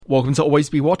Welcome to Always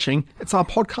Be Watching. It's our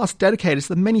podcast dedicated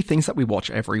to the many things that we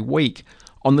watch every week.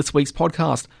 On this week's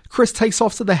podcast, Chris takes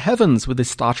off to the heavens with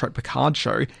his Star Trek Picard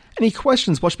show, and he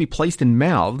questions what should be placed in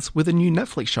mouths with a new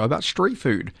Netflix show about street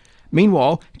food.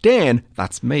 Meanwhile, Dan,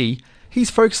 that's me, he's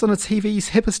focused on the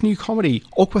TV's hippest new comedy,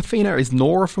 Awkwafina is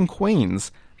Nora from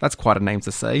Queens. That's quite a name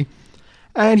to say.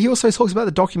 And he also talks about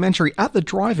the documentary At the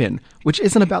Drive-In, which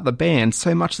isn't about the band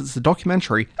so much as it's a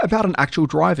documentary about an actual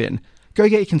drive-in. Go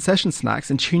get your concession snacks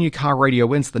and tune your car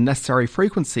radio in to the necessary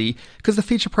frequency, because the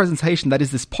feature presentation that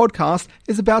is this podcast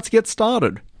is about to get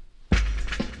started.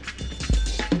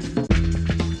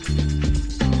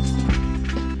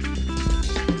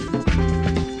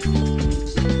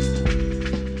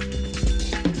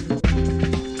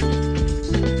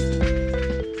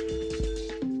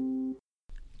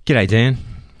 G'day, Dan.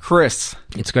 Chris.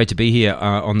 It's great to be here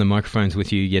on the microphones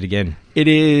with you yet again. It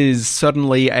is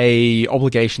certainly a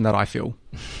obligation that I feel.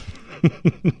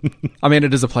 I mean,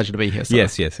 it is a pleasure to be here. So.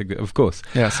 Yes, of course.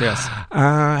 Yes.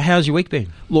 How's your week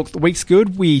been? Look, the week's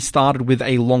good. We started with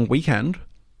a long weekend.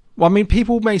 Well, I mean,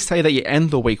 people may say that you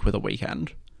end the week with a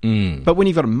weekend. But when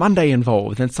you've got a Monday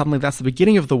involved, then suddenly that's the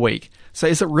beginning of the week. So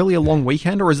is it really a long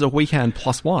weekend, or is it a weekend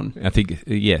plus one? I think,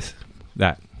 yes,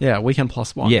 that. Yeah, weekend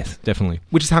plus one. Yes, definitely.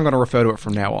 Which is how I'm going to refer to it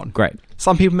from now on. Great.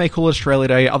 Some people may call it Australia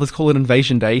Day, others call it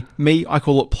Invasion Day. Me, I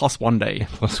call it plus one day.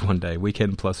 Plus one day,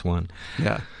 weekend plus one.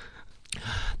 Yeah.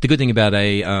 The good thing about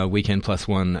a weekend plus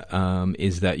one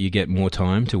is that you get more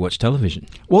time to watch television.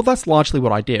 Well, that's largely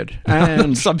what I did.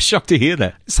 And I'm shocked to hear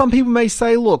that. Some people may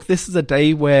say, look, this is a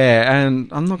day where, and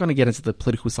I'm not going to get into the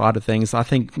political side of things. I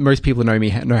think most people who know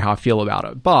me know how I feel about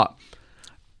it. But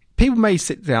people may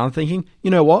sit down thinking,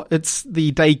 you know what, it's the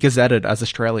day gazetted as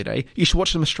Australia Day. You should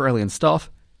watch some Australian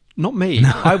stuff. Not me. No.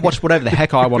 I watch whatever the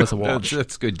heck I wanted to watch.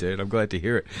 That's good, dude. I'm glad to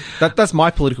hear it. That's my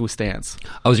political stance.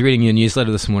 I was reading your newsletter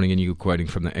this morning and you were quoting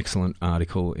from the excellent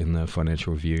article in the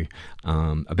Financial Review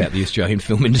about the Australian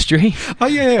film industry. Oh,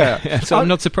 yeah. So I'm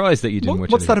not surprised that you didn't watch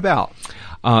it. What's that about?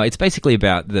 It's basically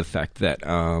about the fact that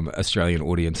Australian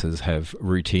audiences have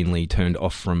routinely turned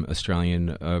off from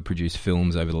Australian produced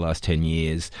films over the last 10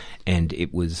 years, and it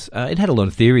had a lot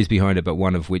of theories behind it, but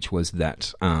one of which was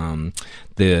that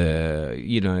the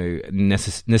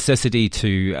necessity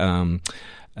to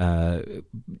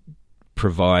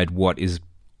provide what is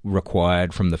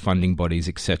required from the funding bodies,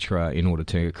 etc., in order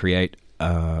to create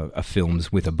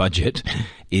films with a budget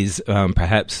is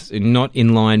perhaps not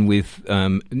in line with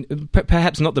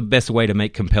perhaps not the best way to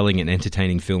make compelling and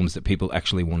entertaining films that people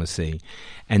actually want to see,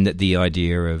 and that the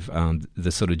idea of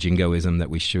the sort of jingoism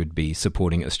that we should be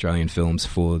supporting Australian films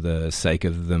for the sake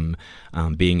of them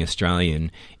being Australian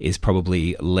is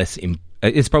probably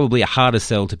it's probably a harder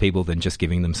sell to people than just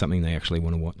giving them something they actually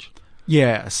want to watch.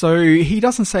 Yeah, so he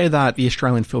doesn't say that the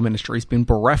Australian film industry has been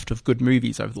bereft of good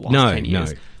movies over the last 10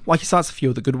 years. No. Like, he cites a few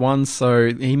of the good ones.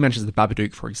 So he mentions The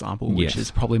Babadook, for example, which is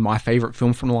probably my favourite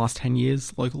film from the last 10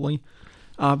 years locally.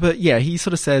 But yeah, he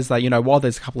sort of says that, while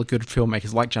there's a couple of good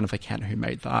filmmakers like Jennifer Kent who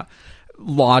made that,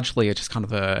 largely it's just kind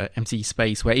of a empty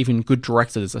space where even good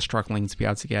directors are struggling to be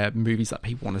able to get movies that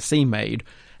people want to see made.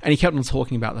 And he kept on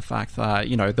talking about the fact that,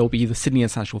 there'll be the Sydney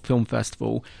International Film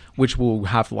Festival, which will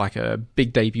have like a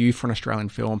big debut for an Australian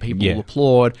film. People will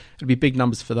applaud. It'll be big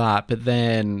numbers for that. But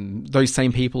then those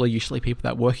same people are usually people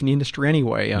that work in the industry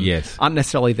anyway and aren't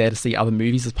necessarily there to see other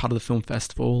movies as part of the film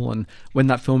festival. And when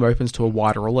that film opens to a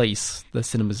wider release, the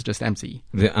cinemas are just empty.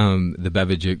 The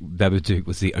Babadook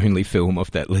was the only film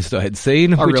off that list I had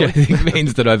seen, which really? I think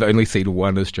means that I've only seen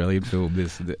one Australian film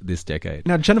this decade.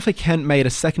 Now, Jennifer Kent made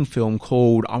a second film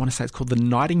called, I want to say it's called The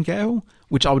Nightingale,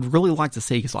 which I would really like to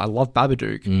see because I love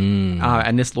Babadook.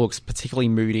 And this looks particularly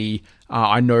moody.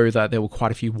 I know that there were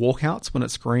quite a few walkouts when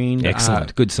it screened.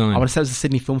 Excellent. Good sign. I want to say it was the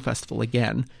Sydney Film Festival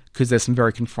again, because there's some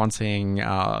very confronting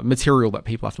material that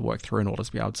people have to work through in order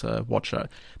to be able to watch it.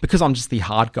 Because I'm just the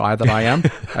hard guy that I am,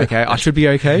 okay, I should be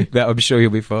okay. I'm sure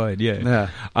you'll be fine, yeah.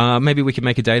 Maybe we can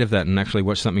make a date of that and actually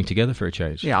watch something together for a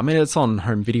change. Yeah, I mean, it's on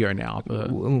home video now, but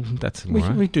that's all we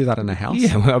right. can do that in a house.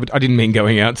 Yeah, well, I didn't mean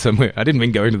going out somewhere. I didn't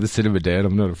mean going to the cinema, Dan.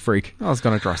 I'm not a freak. I was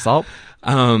going to dress up.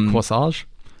 Corsage.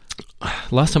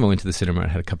 Last time I went to the cinema, I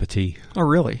had a cup of tea. Oh,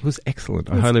 really? It was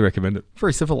excellent. I highly recommend it.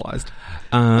 Very civilized.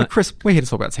 Chris, we're here to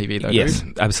talk about TV, though. Yes,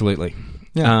 dude. Absolutely.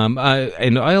 Yeah.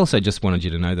 And I also just wanted you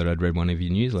to know that I'd read one of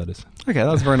your newsletters. Okay,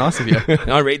 that was very nice of you.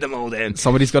 I read them all, Dan.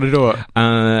 Somebody's got to do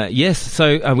it. Yes,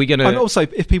 so are we going to... And also,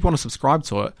 if people want to subscribe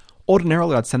to it,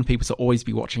 ordinarily I'd send people to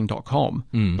alwaysbewatching.com,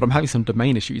 but I'm having some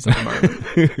domain issues at the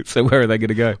moment. So where are they going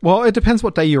to go? Well, it depends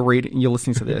what day you're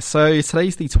listening to this. So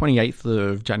today's the 28th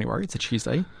of January. It's a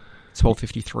Tuesday,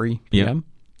 12:53 p.m.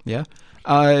 Yeah.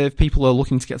 If people are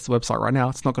looking to get to the website right now,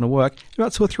 it's not going to work. In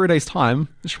about 2 or 3 days' time,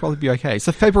 it should probably be okay.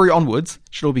 So February onwards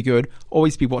should all be good.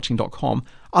 Alwaysbewatching.com.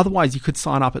 Otherwise, you could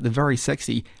sign up at the very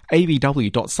sexy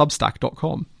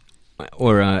abw.substack.com.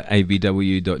 Or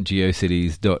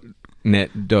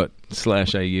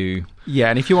abw.geocities.net/au.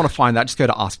 Yeah, and if you want to find that, just go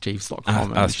to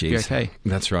askjeeves.com. Ask Jeeves. Okay.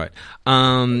 That's right.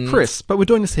 Chris, but we're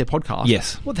doing this here podcast.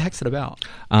 Yes. What the heck's it about?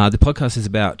 The podcast is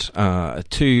about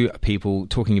two people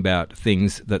talking about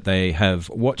things that they have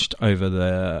watched over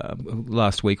the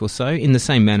last week or so, in the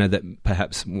same manner that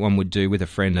perhaps one would do with a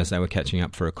friend as they were catching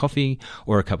up for a coffee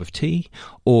or a cup of tea,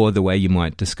 or the way you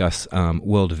might discuss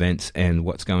world events and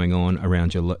what's going on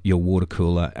around your water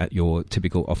cooler at your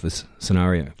typical office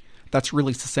scenario. That's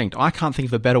really succinct. I can't think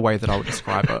of a better way that I would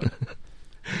describe it.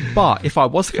 But if I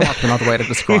was to come up with another way to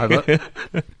describe it,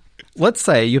 let's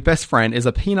say your best friend is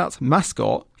a peanut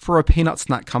mascot for a peanut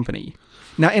snack company.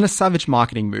 Now, in a savage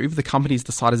marketing move, the company's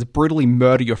decided to brutally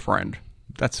murder your friend.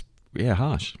 That's,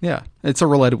 harsh. Yeah, it's a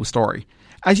relatable story.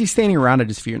 As you're standing around at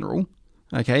his funeral,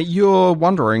 okay, you're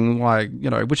wondering,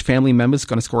 which family member's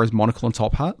going to score his monocle and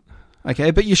top hat.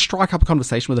 Okay, but you strike up a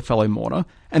conversation with a fellow mourner,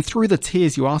 and through the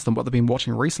tears you ask them what they've been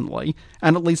watching recently,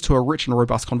 and it leads to a rich and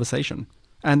robust conversation.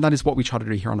 And that is what we try to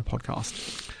do here on the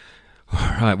podcast. All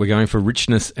right, we're going for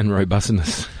richness and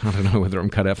robustness. I don't know whether I'm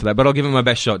cut out for that, but I'll give it my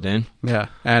best shot, Dan. Yeah,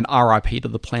 and RIP to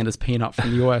the Planters peanut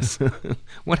from the US.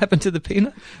 What happened to the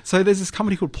peanut? So there's this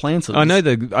company called Planters. I know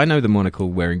the monocle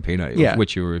wearing peanut,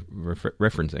 which you were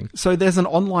referencing. So there's an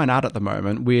online ad at the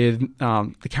moment with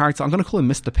the character, I'm going to call him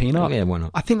Mr. Peanut. Yeah, why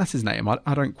not? I think that's his name.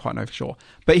 I don't quite know for sure.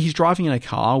 But he's driving in a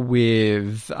car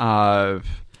with...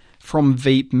 from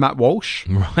Veep, Matt Walsh,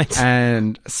 right,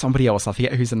 and somebody else, I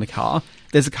forget who's in the car.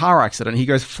 There's a car accident. He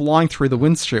goes flying through the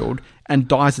windshield and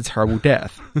dies a terrible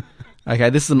death.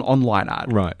 Okay, this is an online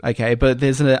ad. Right. Okay, but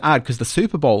there's an ad because the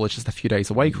Super Bowl is just a few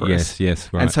days away, Chris.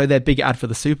 Yes, right. And so their big ad for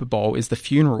the Super Bowl is the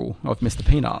funeral of Mr.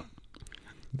 Peanut.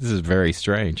 This is very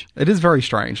strange. It is very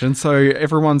strange. And so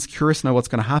everyone's curious to know what's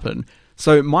going to happen.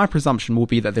 So my presumption will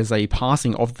be that there's a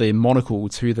passing of the monocle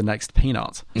to the next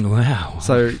peanut. Wow.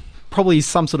 So... probably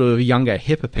some sort of younger,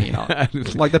 hipper peanut,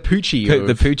 like the Poochie.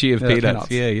 The Poochie of peanuts.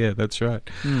 Peanuts. Yeah, that's right.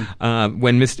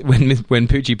 When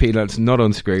Poochie Peanut's not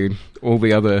on screen, all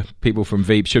the other people from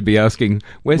Veep should be asking,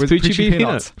 "Where's Poochie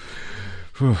Peanut?"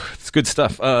 It's good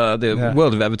stuff. The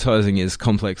world of advertising is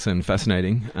complex and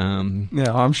fascinating.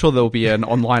 I'm sure there'll be an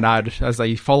online ad as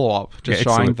a follow-up, just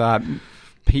showing that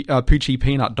Poochie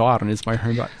Peanut died on his way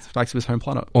home back to his home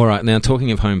planet. All right, now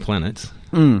talking of home planets,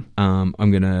 I'm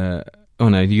going to... Oh,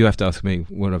 no, you have to ask me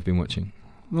what I've been watching.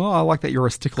 Well, I like that you're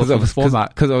a stickler for the format.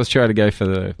 Because I was trying to go for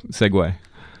the segue.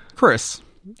 Chris,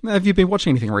 have you been watching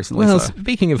anything recently? Well,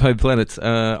 speaking of home planets,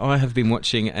 I have been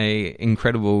watching I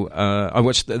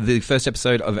watched the first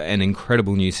episode of an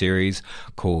incredible new series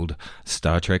called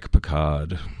Star Trek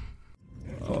Picard.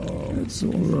 Oh, it's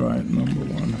all right,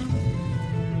 number one.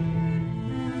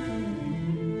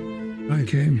 I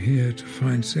came here to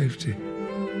find safety.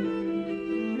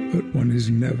 But one is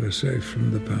never safe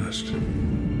from the past.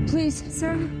 Please,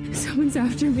 sir, someone's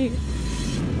after me.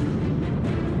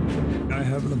 I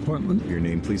have an appointment. Your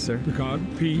name, please, sir? Picard,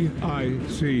 P-I-C-A-R-D.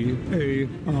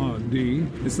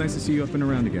 It's nice to see you up and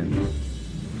around again.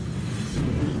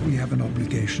 We have an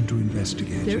obligation to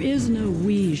investigate. There is no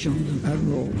we, Jean-Luc.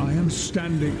 Admiral, I am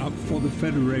standing up for the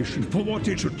Federation, for what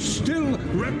it should still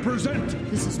represent.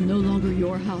 This is no longer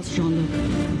your house,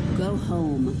 Jean-Luc. Go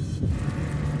home.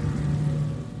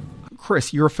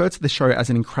 Chris, you referred to the show as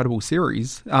an incredible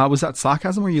series. Was that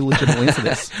sarcasm or are you legitimately into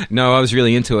this? No, I was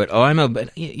really into it.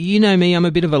 You know me, I'm a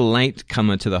bit of a late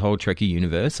comer to the whole Trekkie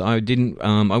universe. I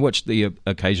watched the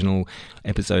occasional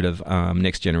episode of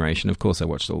Next Generation. Of course, I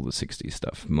watched all the 60s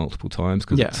stuff multiple times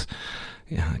because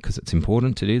it's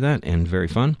important to do that and very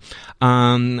fun.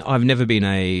 I've never been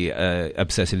a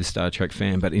obsessive Star Trek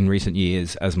fan, but in recent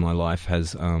years, as my life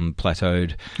has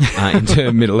plateaued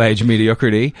into middle-aged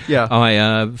mediocrity,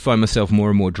 I find myself more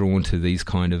and more drawn to these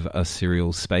kind of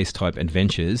serial space-type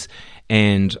adventures.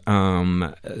 And so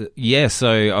I'm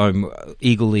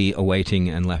eagerly awaiting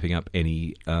and lapping up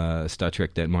any Star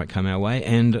Trek that might come our way.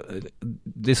 And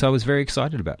this I was very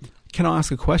excited about. Can I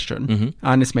ask a question? Mm-hmm.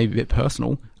 And this may be a bit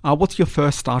personal. What's your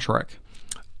first Star Trek?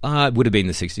 It would have been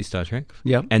the 60s Star Trek.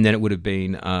 Yeah. And then it would have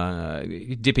been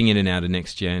dipping in and out of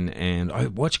Next Gen. And I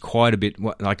watched quite a bit,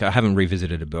 I haven't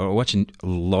revisited it, but I watched a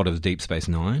lot of Deep Space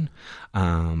Nine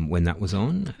when that was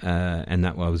on. And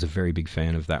I was a very big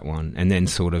fan of that one. And then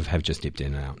sort of have just dipped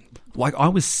in and out. I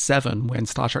was 7 when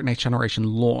Star Trek Next Generation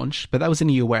launched, but that was in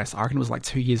the US. I reckon it was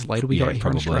 2 years later we got it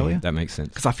here in Australia. That makes sense.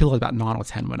 Because I feel like about 9 or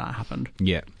 10 when that happened.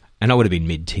 Yeah. And I would have been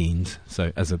mid-teens,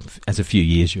 so as a few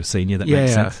years your senior, that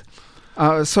makes sense.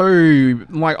 So,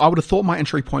 like, I would have thought my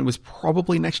entry point was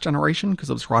probably Next Generation because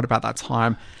it was right about that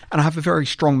time. And I have a very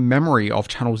strong memory of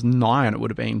Channel's 9. It would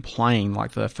have been playing,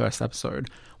 like, the first episode,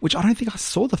 which I don't think I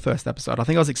saw the first episode. I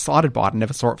think I was excited by it and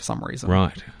never saw it for some reason.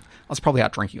 Right. I was probably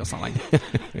out drinking or something.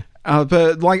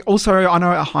 But, like, also, I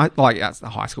know at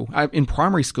high school, in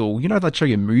primary school, you know, they'd show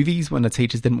you movies when the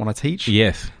teachers didn't want to teach?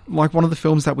 Yes. Like, one of the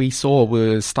films that we saw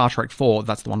was Star Trek 4.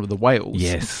 That's the one with the whales.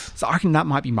 Yes. So I reckon that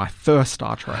might be my first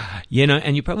Star Trek. Yeah, no,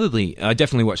 and I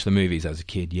definitely watched the movies as a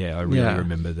kid. Yeah, I really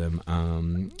remember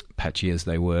them. Patchy as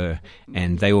they were,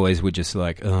 and they always were just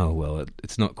like, oh, well,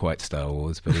 it's not quite Star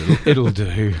Wars, but it'll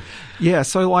do. Yeah,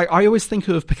 so, like, I always think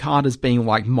of Picard as being,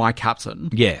 like, my captain.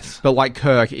 Yes. But, like,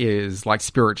 Kirk is, like,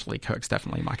 spiritually, Kirk's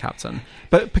definitely my captain.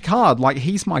 But Picard, like,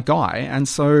 he's my guy, and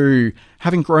so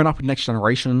having grown up with Next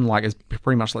Generation, like, is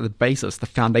pretty much, like, the basis, the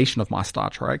foundation of my Star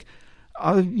Trek.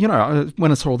 You know, when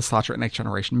I saw all the Star Trek Next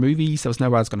Generation movies, there was no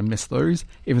way I was going to miss those,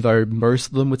 even though most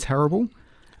of them were terrible.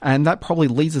 And that probably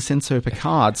leads us into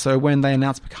Picard. So when they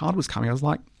announced Picard was coming, I was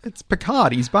like, it's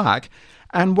Picard, he's back.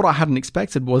 And what I hadn't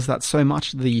expected was that so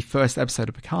much of the first episode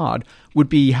of Picard would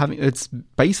be having its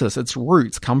basis, its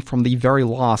roots come from the very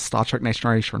last Star Trek Next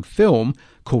Generation film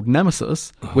called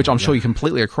Nemesis, which I'm sure you're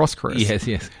completly across, Chris.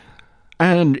 Yes.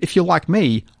 And if you're like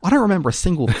me, I don't remember a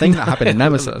single thing that happened in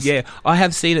Nemesis. Yeah, I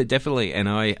have seen it, definitely, and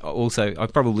I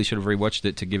probably should have rewatched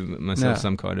it to give myself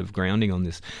some kind of grounding on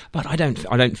this. But I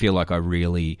don't feel like I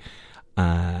really...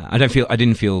 I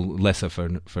didn't feel lesser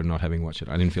for not having watched it.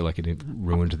 I didn't feel like it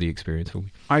ruined the experience for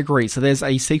me. I agree. So there's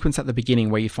a sequence at the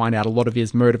beginning where you find out a lot of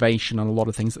his motivation and a lot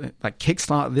of things that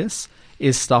kickstart this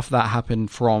is stuff that happened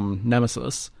from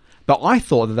Nemesis. But I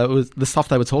thought that was the stuff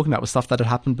they were talking about was stuff that had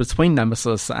happened between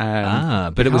Nemesis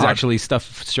and but it was actually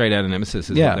stuff straight out of Nemesis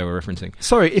is what they were referencing.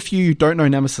 So if you don't know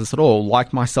Nemesis at all,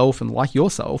 like myself and like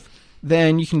yourself,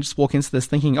 then you can just walk into this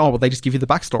thinking, oh, well, they just give you the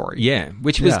backstory. Yeah,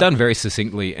 which was done very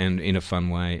succinctly and in a fun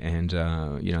way, and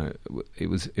you know, it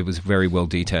was very well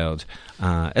detailed,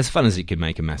 as fun as you could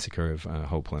make a massacre of a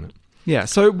whole planet. Yeah.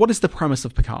 So what is the premise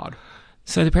of Picard?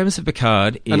 So the premise of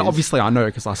Picard is... And obviously I know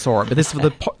because I saw it, but this is for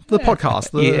the podcast,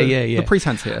 the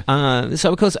pretense here.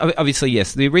 So of course, obviously,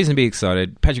 yes, the reason to be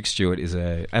excited, Patrick Stewart is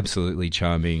a absolutely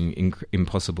charming,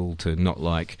 impossible to not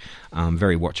like,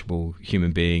 very watchable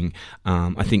human being.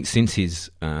 I think since his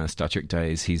Star Trek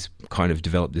days, he's kind of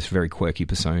developed this very quirky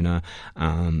persona,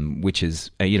 which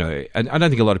is, you know, I don't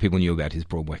think a lot of people knew about his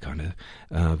Broadway kind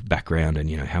of background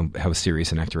and, you know, how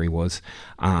serious an actor he was.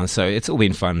 So it's all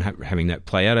been fun having that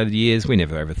play out over the years. We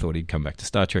never ever thought he'd come back to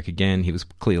Star Trek again. He was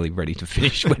clearly ready to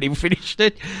finish when he finished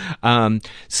it.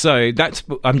 So that's,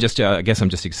 I guess I'm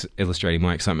just illustrating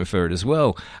my excitement for it as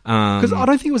well. Because I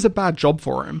don't think it was a bad job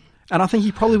for him. And I think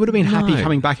he probably would have been happy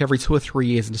coming back every 2 or 3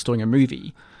 years and just doing a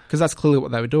movie. Because that's clearly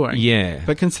what they were doing. Yeah.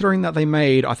 But considering that they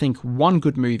made, I think, one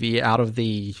good movie out of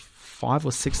the 5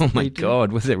 or 6... Oh my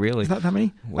God, was it really? Is that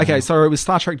many? Wow. Okay, so it was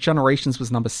Star Trek Generations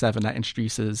was number 7 that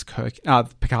introduces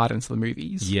Picard into the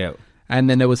movies. Yeah. And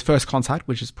then there was First Contact,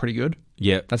 which is pretty good.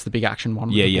 Yeah. That's the big action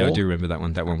one. Yeah, I do remember that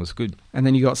one. That one was good. And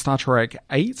then you got Star Trek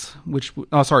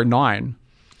 9.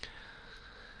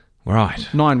 Right.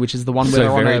 9, which is the one where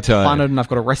they're on a planet and I've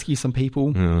got to rescue some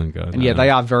people. Oh, God. And they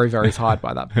are very, very tired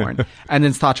by that point. And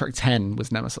then Star Trek 10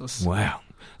 was Nemesis. Wow.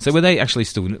 So were they actually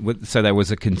still... So there was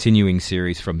a continuing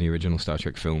series from the original Star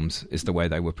Trek films, is the way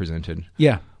they were presented?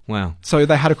 Yeah. Wow. So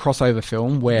they had a crossover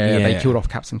film where they killed off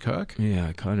Captain Kirk. Yeah,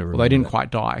 I kind of remember. Well, they didn't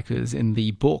quite die because in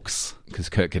the books... Because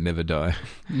Kirk can never die.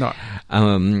 No.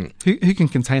 Who can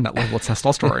contain that level of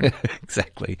testosterone?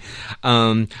 Exactly.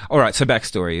 All right, so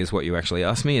backstory is what you actually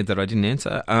asked me that I didn't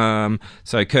answer.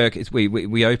 So Kirk,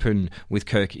 we open with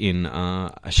Kirk in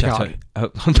a chateau.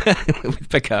 With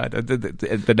Picard,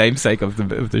 the namesake of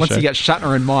the show. Once you get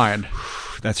Shatner in mind.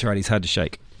 That's right, he's hard to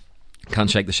shake. Can't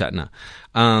shake the Shatner.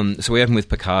 So we open with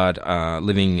Picard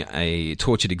living a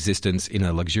tortured existence in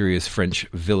a luxurious French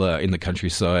villa in the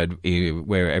countryside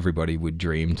where everybody would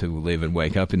dream to live and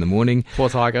wake up in the morning. Poor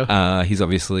tiger. He's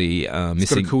obviously missing... He's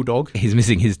got a cool dog. He's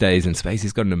missing his days in space.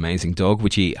 He's got an amazing dog,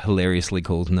 which he hilariously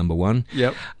calls Number One.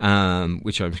 Yep.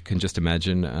 Which I can just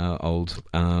imagine old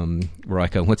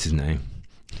Riker... What's his name?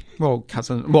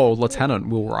 Lieutenant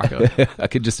Will Riker. I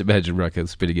could just imagine Riker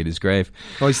spitting in his grave.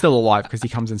 Well, he's still alive because he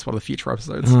comes into one of the future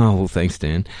episodes. Oh, well, thanks,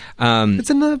 Dan. It's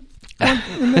in the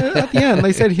At the end,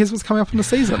 they said his was coming up in the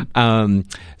season.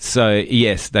 So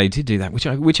yes, they did do that, which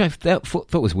I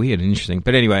thought was weird and interesting.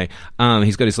 But anyway,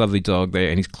 he's got his lovely dog there,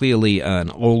 and he's clearly an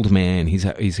old man.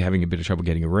 He's having a bit of trouble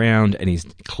getting around, and he's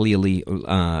clearly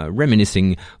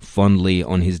reminiscing fondly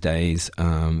on his days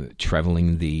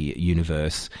traveling the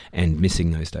universe and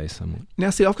missing those days somewhat. Now,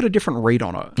 see, I've got a different read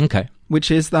on it. Okay. Which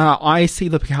is that I see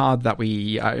the Picard that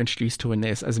we are introduced to in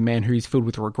this as a man who's filled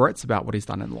with regrets about what he's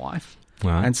done in life.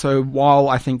 Right. And so while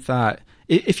I think that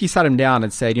if you sat him down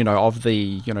and said, of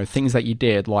the, things that you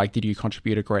did, like, did you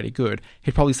contribute a greater good?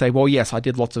 He'd probably say, well, yes, I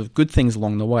did lots of good things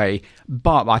along the way,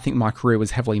 but I think my career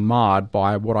was heavily marred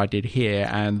by what I did here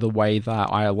and the way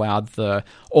that I allowed the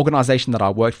organization that I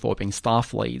worked for, being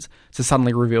Starfleet, to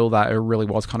suddenly reveal that it really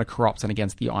was kind of corrupt and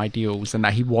against the ideals, and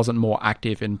that he wasn't more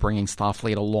active in bringing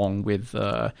Starfleet along with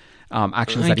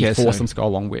actions that he forced them to go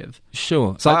along with.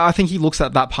 Sure. So I think he looks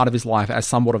at that part of his life as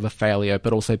somewhat of a failure,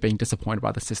 but also being disappointed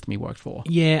by the system he worked for.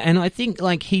 Yeah, and I think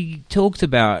he talked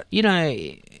about,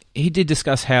 he did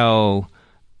discuss how,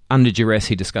 under duress,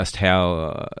 he discussed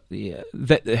how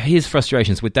his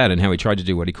frustrations with that and how he tried to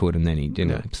do what he could and then he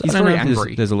didn't. Yeah. So he's very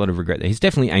angry. There's a lot of regret there. He's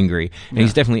definitely angry, and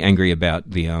he's definitely angry about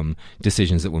the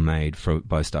decisions that were made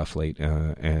by Starfleet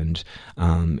and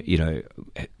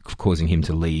causing him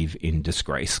to leave in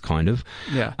disgrace, kind of.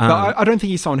 Yeah, but I don't think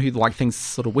he's someone who thinks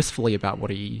sort of wistfully about what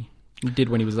he did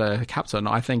when he was a captain.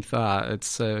 I think that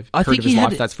it's a period of his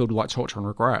life that's filled with torture and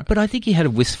regret. But I think he had a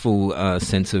wistful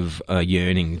sense of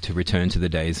yearning to return to the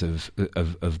days of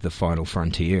the final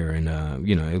frontier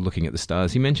and looking at the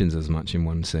stars. He mentions as much in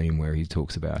one scene where he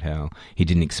talks about how he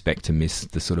didn't expect to miss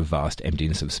the sort of vast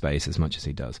emptiness of space as much as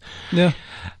he does. Yeah.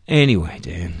 Anyway,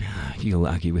 Dan, you'll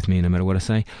argue with me no matter what I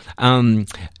say,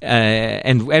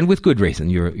 and with good reason.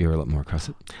 You're a lot more across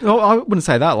it. Well, I wouldn't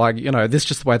say that. This is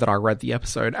just the way that I read the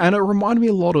episode, and it reminded me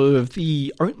a lot of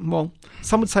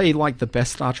some would say the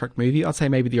best Star Trek movie. I'd say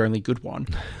maybe the only good one.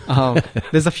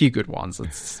 There's a few good ones.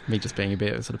 It's me just being a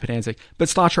bit sort of pedantic. But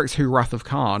Star Trek II: Wrath of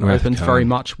Khan opens very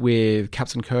much with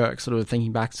Captain Kirk sort of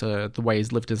thinking back to the way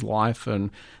he's lived his life and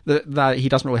that he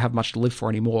doesn't really have much to live for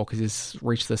anymore because he's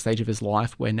reached the stage of his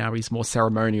life where now he's more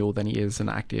ceremonial than he is an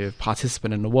active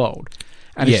participant in the world.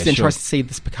 And it's just interesting to see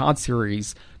this Picard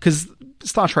series, because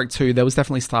Star Trek 2, there was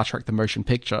definitely Star Trek the Motion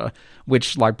Picture,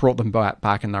 which brought them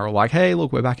back and they were like, hey,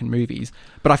 look, we're back in movies.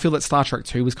 But I feel that Star Trek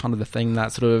 2 was kind of the thing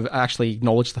that sort of actually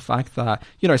acknowledged the fact that,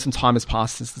 some time has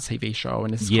passed since the TV show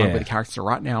and this is kind of where the characters are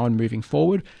right now and moving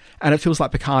forward. And it feels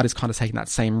like Picard is kind of taking that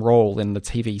same role in the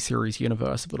TV series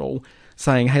universe of it all,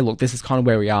 saying, hey, look, this is kind of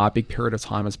where we are. A big period of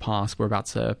time has passed. We're about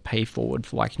to pay forward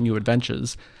for new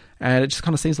adventures. And it just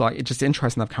kind of seems like it's just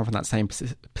interesting they've come from that same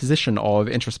position of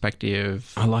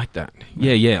introspective. I like that.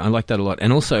 Yeah, I like that a lot.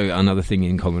 And also another thing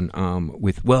in common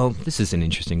this is an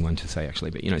interesting one to say actually,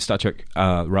 but Star Trek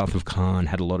Wrath of Khan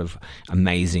had a lot of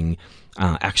amazing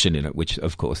action in it, which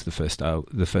of course the first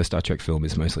Star Trek film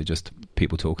is mostly just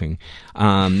people talking,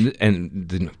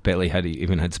 and barely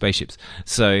even had spaceships.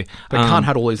 So, but Khan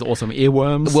had all these awesome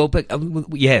earworms. Well, but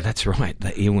yeah, that's right. The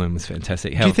earworm was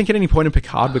fantastic. Do you think at any point in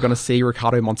Picard we're going to see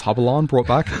Ricardo Montalban brought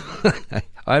back?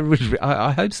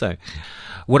 I hope so.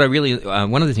 What I really,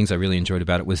 one of the things I really enjoyed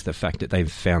about it was the fact that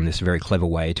they've found this very clever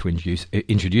way to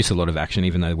introduce a lot of action,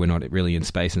 even though we're not really in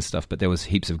space and stuff. But there was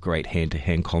heaps of great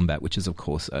hand-to-hand combat, which is of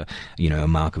course, a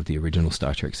mark of the original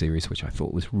Star Trek series, which I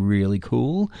thought was really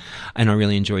cool, and I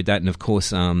really enjoyed that. And of course,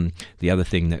 the other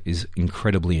thing that is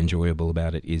incredibly enjoyable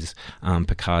about it is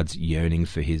Picard's yearning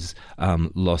for his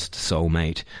lost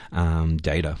soulmate,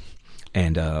 Data.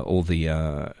 And all the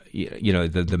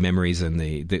the memories and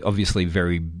the obviously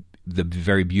the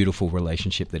very beautiful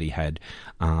relationship that he had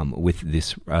with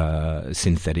this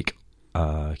synthetic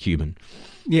human.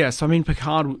 Yes, I mean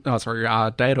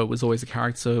Data was always a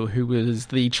character who was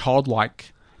the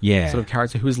childlike sort of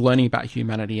character who was learning about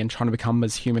humanity and trying to become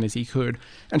as human as he could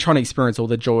and trying to experience all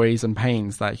the joys and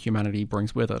pains that humanity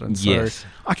brings with it. And so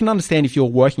I can understand if you're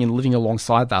working and living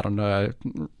alongside that on a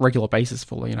regular basis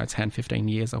for 10, 15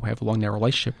 years or however long their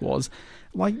relationship was.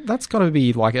 That's got to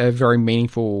be a very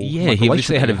meaningful he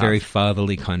obviously had a very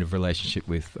fatherly kind of relationship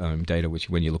with Data, which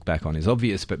when you look back on is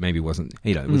obvious, but maybe wasn't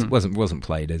wasn't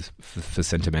played as for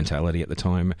sentimentality at the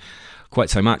time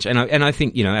quite so much. And I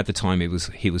think at the time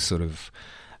he was sort of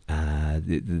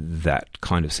that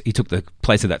kind of, he took the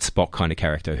place of that Spock kind of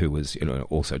character who was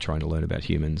also trying to learn about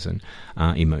humans and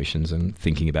emotions and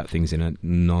thinking about things in a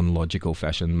non-logical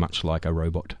fashion, much like a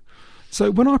robot. So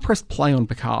when I pressed play on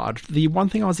Picard, the one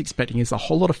thing I was expecting is a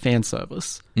whole lot of fan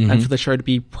service and for the show to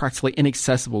be practically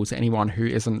inaccessible to anyone who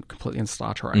isn't completely into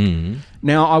Star Trek.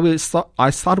 Now, I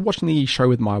started watching the show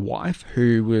with my wife,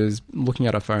 who was looking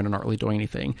at her phone and not really doing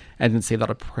anything, and didn't see that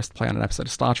I pressed play on an episode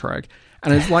of Star Trek.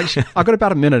 And it's like, I got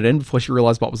about a minute in before she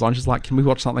realized what was on. She's like, can we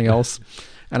watch something else?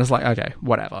 And it's like, okay,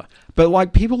 whatever. But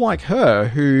like people like her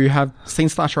who have seen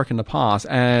Star Trek in the past,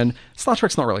 and Star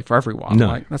Trek's not really for everyone. No.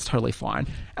 Like, that's totally fine.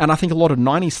 And I think a lot of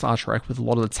 90s Star Trek with a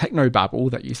lot of the techno babble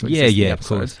that used to exist in the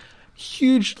episodes,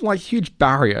 huge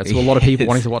barrier to a lot of people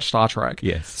wanting to watch Star Trek.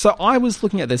 Yes. So I was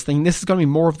looking at this thinking this is going to be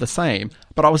more of the same,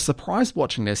 but I was surprised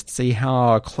watching this to see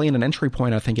how clean an entry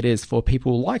point I think it is for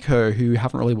people like her who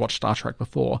haven't really watched Star Trek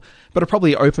before. But it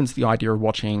probably opens the idea of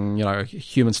watching,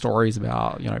 human stories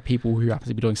about, people who happen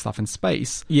to be doing stuff in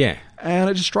space. Yeah. And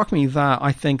it just struck me that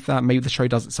I think that maybe the show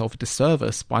does itself a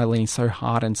disservice by leaning so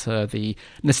hard into the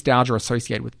nostalgia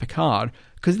associated with Picard,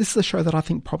 because this is a show that I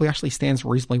think probably actually stands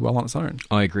reasonably well on its own.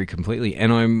 I agree completely,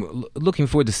 and I'm looking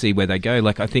forward to see where they go.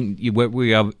 Like, I think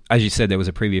we are, as you said, there was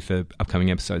a preview for upcoming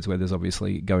episodes where there's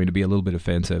obviously going to be a little bit of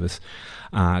fan service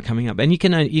coming up, and you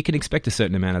can expect a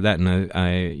certain amount of that. And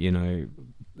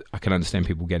I can understand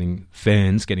people getting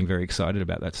very excited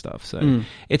about that stuff. So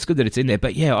it's good that it's in there.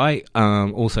 But yeah, I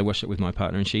also watched it with my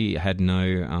partner, and she had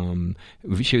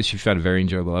she found it very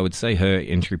enjoyable. I would say her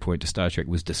entry point to Star Trek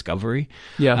was Discovery.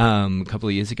 Yeah. A couple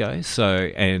of years ago.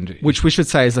 Which we should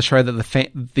say is a show that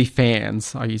the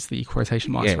fans, I use the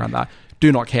quotation marks around that,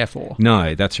 do not care for.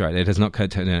 No, that's right. It has not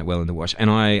turned out well in the wash.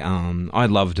 And I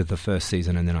loved the first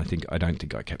season, and then I don't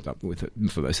think I kept up with it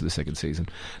for most of the second season.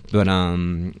 But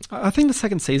I think the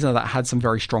second season of that had some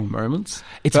very strong moments.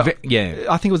 I think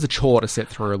it was a chore to sit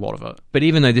through a lot of it. But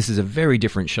even though this is a very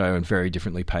different show and very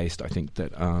differently paced, I think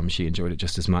that she enjoyed it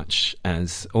just as much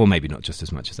as, or maybe not just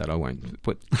as much as that. I won't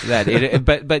put that,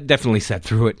 but definitely sat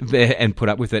through it and put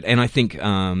up with it. And I think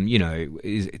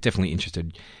is definitely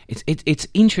interested. It's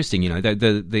interesting,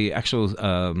 the actual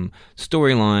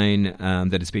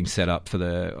storyline that is being set up for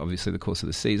the course of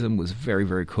the season was very,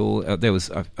 very cool. There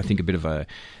was, I think, a bit of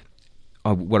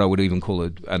what I would even call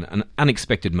an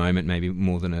unexpected moment, maybe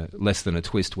less than a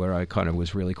twist, where I kind of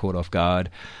was really caught off guard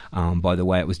by the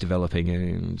way it was developing,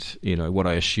 and what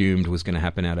I assumed was going to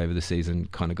happen out over the season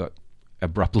kind of got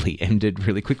abruptly ended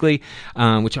really quickly,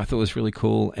 which I thought was really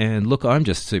cool. And look, I'm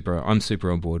super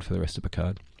on board for the rest of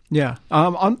Picard. Yeah.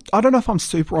 I don't know if I'm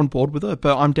super on board with it,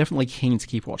 but I'm definitely keen to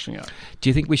keep watching it. Do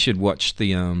you think we should watch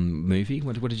the movie?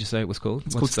 What did you say it was called?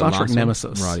 It's called Star Trek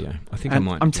Nemesis. Right, yeah. I think I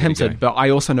might. I'm tempted, but I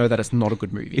also know that it's not a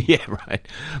good movie. Yeah, right.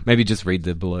 Maybe just read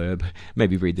the blurb.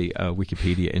 Maybe read the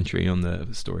Wikipedia entry on the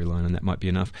storyline, and that might be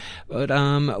enough. But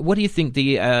what do you think?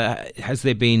 Has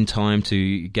there been time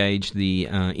to gauge the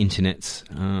internet's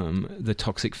the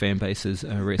toxic fan base's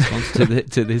response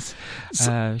to this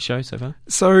show so far?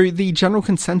 So the general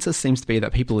consensus seems to be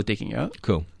that people are digging it.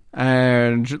 Cool.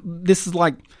 And this is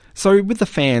so with the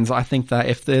fans, I think that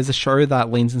if there's a show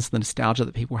that leans into the nostalgia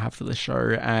that people have for the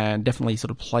show and definitely sort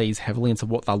of plays heavily into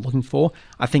what they're looking for,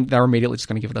 I think they're immediately just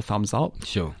going to give it a thumbs up.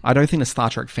 Sure. I don't think the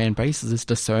Star Trek fan base is as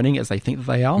discerning as they think that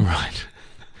they are. Right.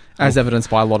 As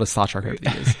evidenced by a lot of Star Trek over the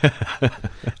years.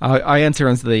 I enter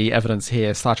into the evidence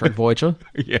here, Star Trek Voyager.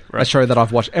 Yeah, right. A show that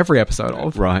I've watched every episode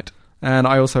of. Right. And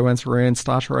I also enter in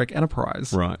Star Trek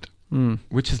Enterprise. Right.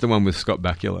 Which is the one with Scott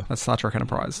Bakula? That's Star Trek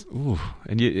Enterprise. Ooh,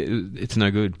 and it's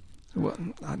no good. Well,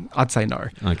 I'd say no.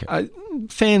 Okay.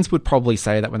 Fans would probably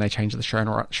say that when they changed the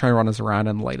showrunners around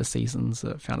in the later seasons,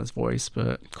 it found his voice.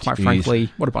 But quite frankly,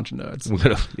 what a bunch of nerds.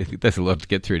 There's a lot to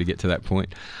get through to get to that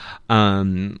point.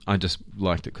 I just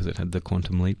liked it because it had the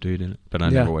Quantum Leap dude in it, but I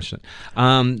never watched it.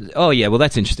 Well,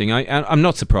 that's interesting. I'm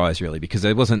not surprised really, because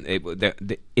it wasn't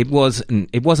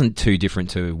too different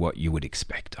to what you would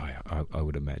expect. I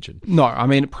would imagine. No, I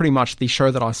mean pretty much the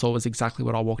show that I saw was exactly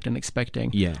what I walked in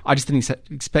expecting. Yeah, I just didn't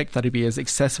expect that it'd be as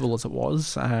accessible as it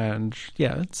was, and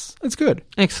yeah, it's good.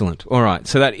 Excellent. All right,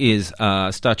 so that is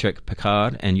Star Trek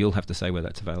Picard, and you'll have to say where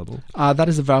that's available. That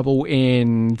is available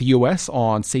in the US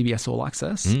on CBS All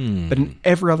Access, but in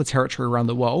every other territory around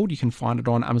the world, you can find it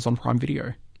on Amazon Prime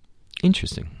Video.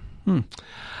 Interesting. Now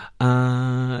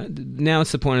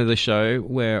it's the point of the show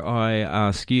where I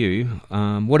ask you,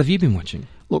 what have you been watching?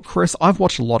 Look, Chris, I've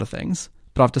watched a lot of things,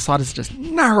 but I've decided to just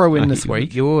narrow in this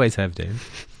week. You always have, Dan.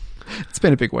 It's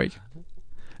been a big week.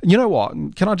 You know what?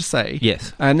 Can I just say?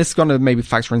 Yes. And this is going to maybe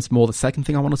factor into more the second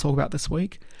thing I want to talk about this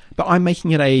week. But I'm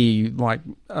making it a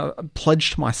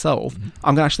pledge to myself.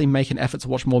 I'm going to actually make an effort to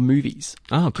watch more movies.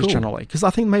 Oh, cool. Just generally. Because I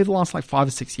think maybe the last 5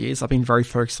 or 6 years, I've been very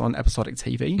focused on episodic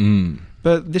TV.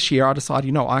 But this year I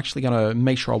decided, I'm actually going to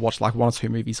make sure I watch like 1 or 2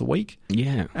 movies a week.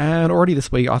 Yeah. And already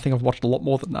this week, I think I've watched a lot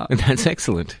more than that. That's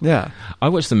excellent. Yeah. I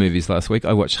watched the movies last week.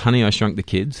 I watched Honey, I Shrunk the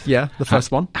Kids. Yeah, the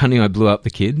first one. Honey, I Blew Up the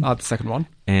Kid. The second one.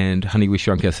 And Honey, We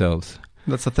Shrunk Ourselves.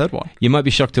 That's the third one. You might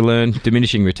be shocked to learn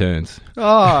Diminishing Returns. Oh,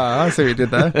 I see what you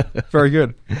did there. Very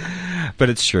good. But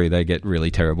it's true, they get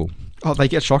really terrible. Oh, they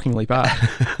get shockingly bad.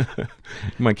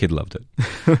 My kid loved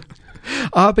it.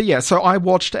 But yeah, so I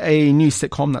watched a new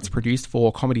sitcom that's produced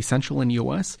for Comedy Central in the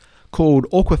US called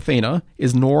Awkwafina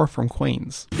is Nora from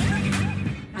Queens.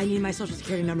 I need my social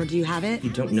security number. Do you have it? You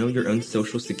don't know your own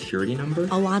social security number?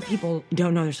 A lot of people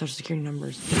don't know their social security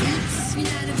numbers.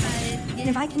 And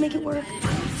if I can make it work,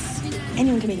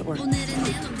 anyone can make it work.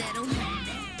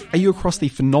 Are you across the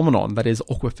phenomenon that is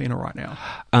Awkwafina right now?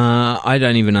 I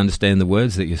don't even understand the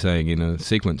words that you're saying in a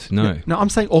sequence. No. No, I'm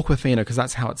saying Awkwafina because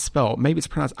that's how it's spelled. Maybe it's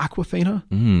pronounced Aquafina.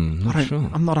 Not sure.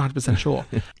 I'm not 100% sure.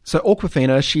 So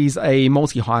Awkwafina, she's a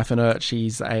multi-hyphenate.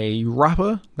 She's a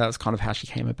rapper. That's kind of how she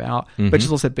came about. But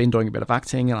she's also been doing a bit of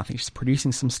acting, and I think she's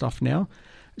producing some stuff now.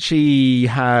 She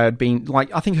had been,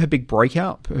 I think her big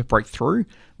breakthrough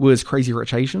was Crazy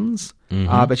Rich Asians.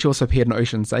 But she also appeared in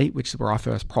Ocean's 8, which is where I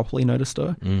first properly noticed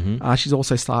her. She's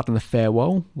also starred in The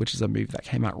Farewell, which is a movie that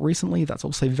came out recently. That's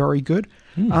also very good.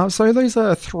 So those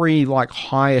are 3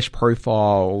 high-ish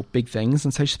profile big things.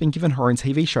 And so she's been given her own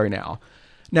TV show now.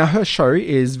 Now her show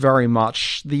is very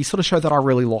much the sort of show that I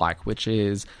really like, which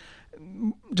is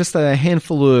just a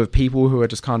handful of people who are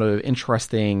just kind of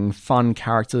interesting, fun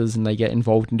characters, and they get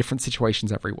involved in different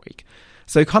situations every week.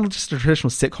 So kind of just a traditional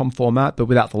sitcom format, but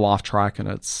without the laugh track, and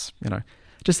it's,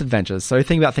 just adventures. So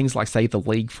think about things like, say, The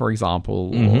League, for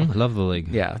example. I love The League.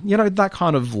 Yeah, that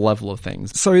kind of level of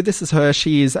things. So this is her.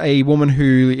 She is a woman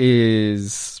who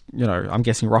is, I'm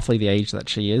guessing roughly the age that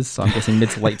she is. So I'm guessing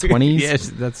mid to late 20s. Yes,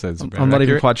 that sounds about I'm not accurate.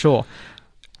 even quite sure.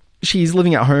 She's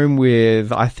living at home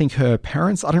with, I think, her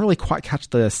parents. I don't really quite catch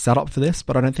the setup for this,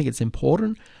 but I don't think it's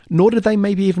important. Nor did they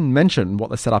maybe even mention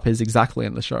what the setup is exactly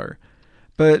in the show.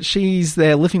 But she's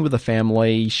there living with a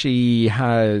family. She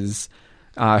has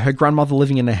her grandmother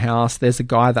living in the house. There's a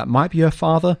guy that might be her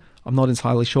father. I'm not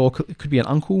entirely sure. Could be an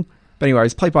uncle. But anyway,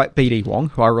 he's played by B.D. Wong,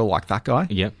 who I really like that guy.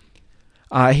 Yep.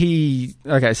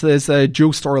 So there's a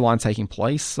dual storyline taking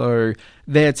place. So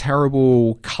their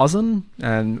terrible cousin,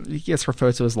 and he gets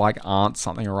referred to as aunt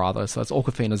something or other. So it's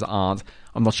Awkwafina's aunt.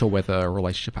 I'm not sure where the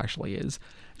relationship actually is.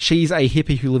 She's a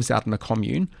hippie who lives out in a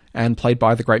commune, and played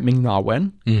by the great Ming-Na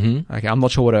Wen. Mm-hmm. Okay, I'm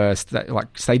not sure what her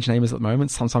stage name is at the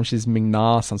moment. Sometimes she's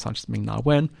Ming-Na, sometimes she's Ming-Na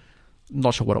Wen.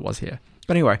 Not sure what it was here.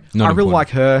 But anyway, I really like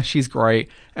her. She's great.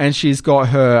 And she's got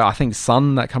her, I think,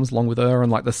 son that comes along with her.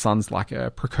 And the son's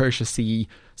a precocious-y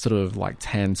sort of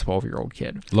 10, 12-year-old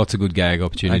kid. Lots of good gag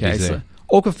opportunities there. So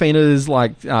Awkwafina's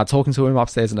talking to him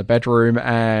upstairs in a bedroom,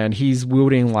 and he's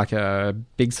wielding a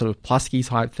big sort of plasticky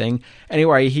type thing.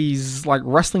 Anyway, he's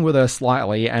wrestling with her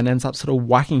slightly and ends up sort of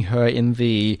whacking her in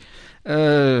the,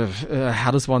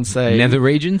 how does one say? Nether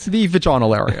regions? The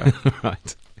vaginal area.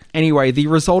 Right. Anyway, the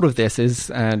result of this is,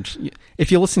 and if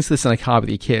you're listening to this in a car with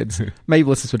your kids, maybe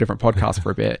listen to a different podcast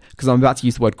for a bit, because I'm about to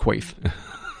use the word queef.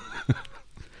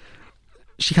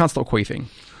 She can't stop queefing.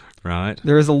 Right.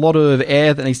 There is a lot of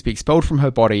air that needs to be expelled from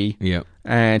her body. Yep.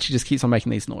 And she just keeps on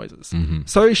making these noises. Mm-hmm.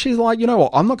 So she's like, you know what?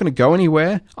 I'm not going to go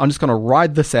anywhere. I'm just going to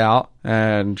ride this out.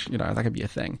 And, that could be a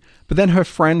thing. But then her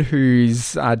friend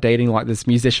who's dating this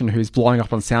musician who's blowing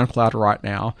up on SoundCloud right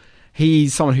now,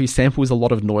 he's someone who samples a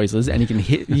lot of noises, and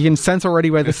you can sense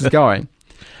already where this is going.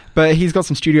 But he's got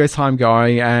some studio time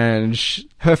going, and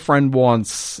her friend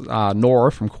wants Nora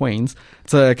from Queens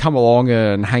to come along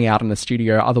and hang out in the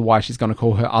studio. Otherwise, she's going to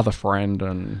call her other friend,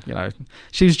 and,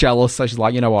 she's jealous. So she's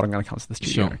like, you know what, I'm going to come to the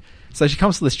studio. Sure. So she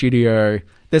comes to the studio.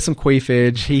 There's some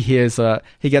queefage. He hears it.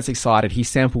 He gets excited. He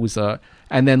samples it.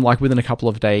 And then, within a couple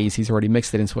of days, he's already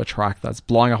mixed it into a track that's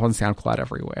blowing up on SoundCloud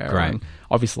everywhere. Right. And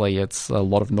obviously, it's a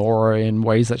lot of Nora in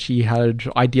ways that she had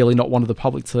ideally not wanted the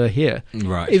public to hear.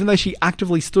 Right. Even though she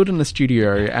actively stood in the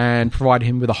studio and provided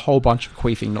him with a whole bunch of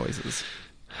queefing noises.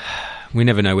 We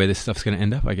never know where this stuff's going to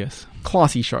end up, I guess.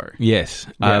 Classy show. Yes.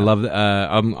 Yeah. I love that.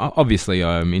 Obviously,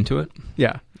 I'm into it.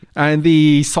 Yeah. And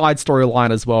the side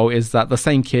storyline as well is that the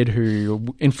same kid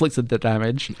who inflicted the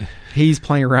damage, he's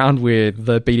playing around with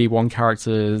the BD Wong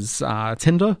character's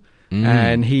Tinder,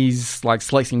 and he's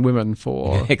selecting women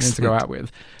for him to go out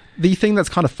with. The thing that's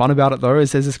kind of fun about it, though,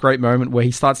 is there's this great moment where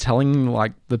he starts telling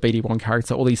the BD Wong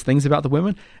character all these things about the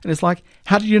women, and it's like,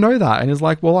 how did you know that? And he's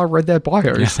like, well, I read their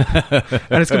bios.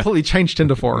 And it's completely changed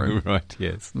Tinder for him. Right,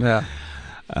 yes. Yeah.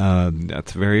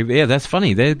 That's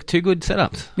funny. They're two good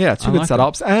setups. Yeah, two good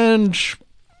setups. And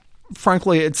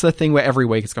frankly, it's a thing where every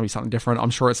week it's going to be something different. I'm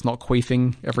sure it's not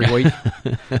queefing every week.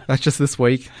 That's just this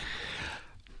week.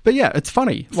 But yeah, it's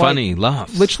funny. Funny,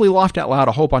 laughs. Literally laughed out loud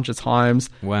a whole bunch of times.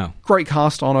 Wow. Great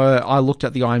cast on it. I looked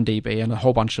at the IMDb and a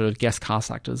whole bunch of guest cast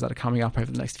actors that are coming up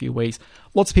over the next few weeks.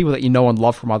 Lots of people that you know and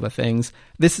love from other things.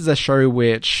 This is a show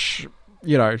which,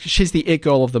 you know, she's the it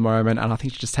girl of the moment, and I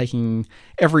think she's just taking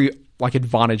every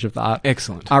advantage of that.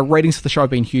 Excellent. Ratings for the show have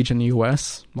been huge in the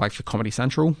US, like for Comedy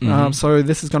Central. So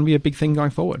this is going to be a big thing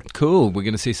going forward. Cool. We're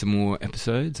going to see some more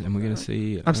episodes, and we're going to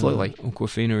see absolutely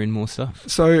Awkwafina in more stuff.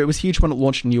 So it was huge when it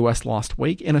launched in the US last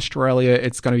week. In Australia,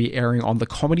 it's going to be airing on the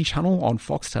Comedy Channel on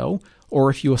Foxtel, or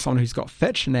if you are someone who's got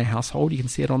Fetch in their household, you can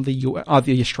see it on the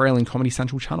Australian Comedy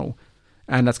Central channel,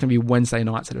 and that's going to be Wednesday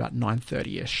nights at about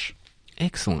 9:30ish.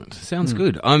 Excellent. Sounds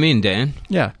good. I'm in, Dan.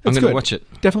 Yeah, I'm going to watch it.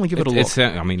 Definitely give it a look.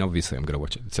 I mean, obviously, I'm going to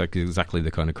watch it. It's like exactly the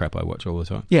kind of crap I watch all the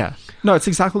time. Yeah. No, it's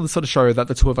exactly the sort of show that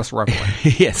the two of us revel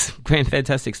in. Yes.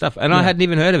 Fantastic stuff. And I hadn't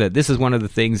even heard of it. This is one of the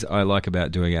things I like about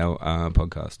doing our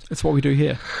podcast. It's what we do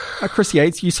here. Chris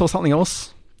Yates, you saw something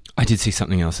else? I did see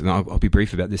something else, and I'll be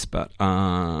brief about this, but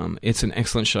it's an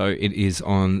excellent show. It is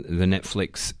on the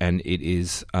Netflix, and it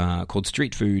is called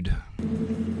Street Food.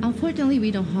 Unfortunately,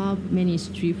 we don't have many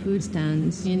street food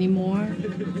stands anymore.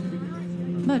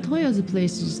 But Toyo's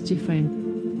place is different.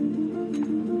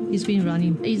 It's been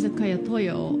running Izakaya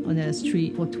Toyo on the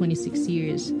street for 26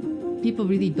 years. People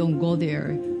really don't go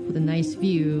there for the nice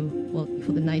view, well,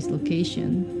 for the nice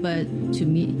location, but to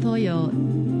meet Toyo,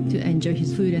 to enjoy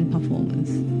his food and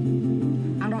performance.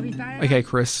 Okay,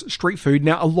 Chris, street food.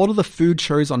 Now, a lot of the food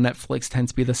shows on Netflix tend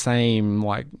to be the same,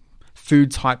 like,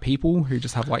 food type people who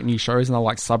just have like new shows and they're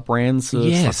like sub brands.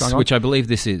 Yes, stuff going on. which I believe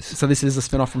this is. So this is a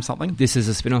spin off from something? This is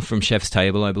a spin off from Chef's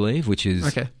Table, I believe, which is,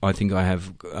 okay. I think I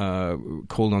have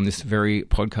called on this very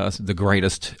podcast the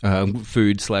greatest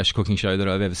food/cooking show that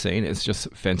I've ever seen. It's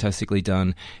just fantastically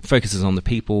done. It focuses on the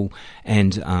people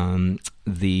and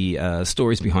the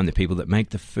stories behind the people that make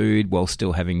the food while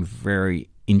still having very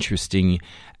interesting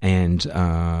and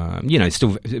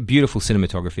still beautiful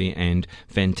cinematography and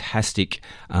fantastic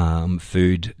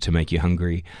food to make you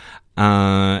hungry.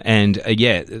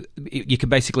 You can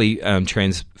basically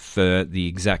transfer the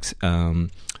exact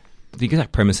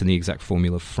premise and the exact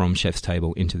formula from Chef's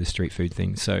Table into the street food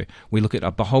thing. So we look at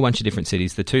a whole bunch of different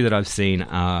cities. The two that I've seen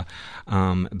are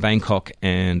Bangkok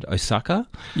and Osaka.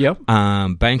 Yep.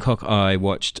 Bangkok I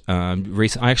watched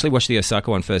recently. I actually watched the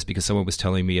Osaka one first because someone was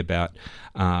telling me about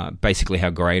basically how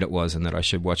great it was and that I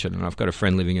should watch it. And I've got a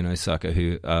friend living in Osaka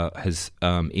who has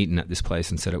eaten at this place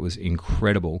and said it was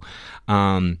incredible.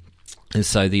 And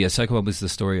so the Osaka one was the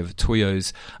story of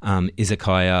Toyo's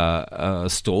izakaya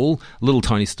stall, little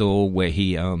tiny stall where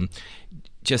he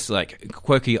just like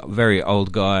quirky, very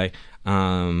old guy,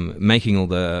 making all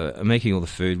the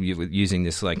food using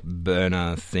this like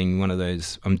burner thing. One of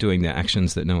those, I'm doing the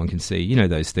actions that no one can see. You know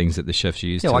those things that the chefs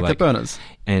use. Yeah, to like the burners.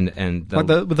 And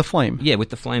with the flame. Yeah, with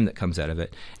the flame that comes out of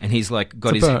it. And he's like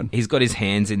he's got his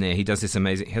hands in there. He has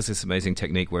this amazing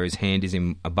technique where his hand is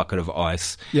in a bucket of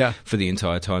ice. Yeah. For the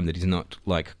entire time that he's not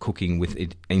like cooking with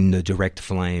it in the direct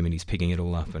flame, and he's picking it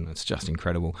all up, and it's just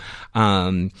incredible.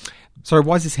 So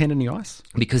why is his hand in the ice?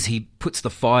 Because he puts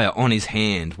the fire on his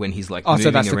hand when he's like moving around.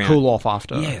 So that's to cool off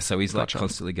after. Yeah, so he's like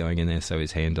constantly going in there so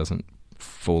his hand doesn't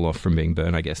fall off from being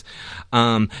burned, I guess.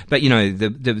 But, you know,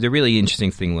 the really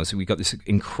interesting thing was we got this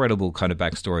incredible kind of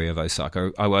backstory of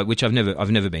Osaka, which I've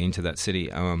never been to that city.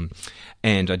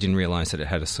 And I didn't realize that it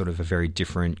had a sort of a very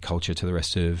different culture to the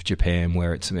rest of Japan,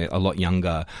 where it's a lot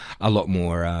younger, a lot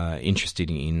more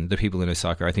interested in the people in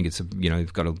Osaka. I think it's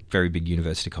got a very big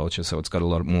university culture, so it's got a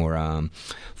lot more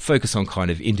focus on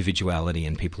kind of individuality,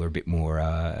 and people are a bit more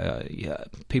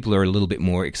people are a little bit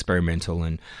more experimental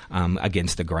and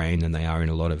against the grain than they are in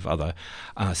a lot of other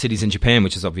cities in Japan,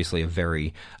 which is obviously a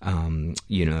very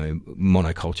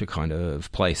monoculture kind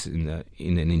of place in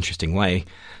an interesting way.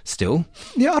 Still,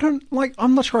 yeah,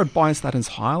 I'm not sure I'd bias that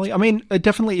entirely. I mean,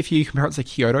 definitely if you compare it to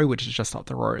Kyoto, which is just up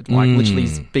the road, literally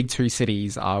these big two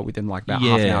cities are within like about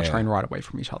half an hour train ride away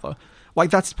from each other. Like,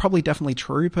 that's probably definitely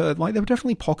true, but like there were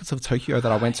definitely pockets of Tokyo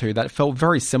that I went to that felt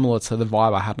very similar to the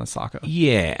vibe I had in Osaka.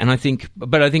 Yeah, and I think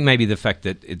maybe the fact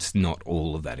that it's not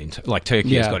all of that like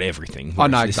Tokyo's got everything. Oh,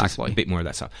 no, exactly. A bit more of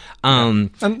that stuff.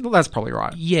 And that's probably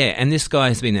right. Yeah, and this guy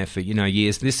has been there for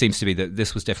years. This seems to be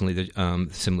this was definitely the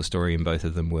similar story in both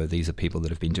of them, where these are people that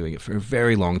have been doing it for a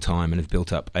very long time and have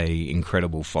built up a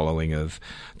incredible following of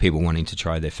people wanting to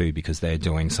try their food because they're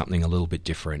doing something a little bit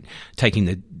different, taking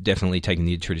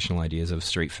the traditional ideas ideas of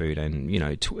street food and,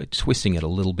 twisting it a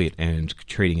little bit and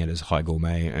treating it as high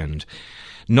gourmet and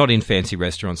not in fancy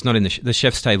restaurants, not in the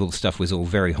chef's table stuff was all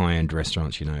very high-end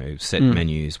restaurants, set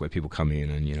menus where people come in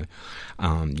and, you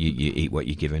eat what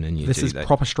you're given and you This is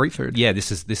proper street food. Yeah,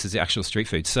 this is actual street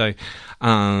food. So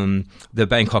the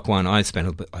Bangkok one, I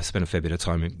spent a fair bit of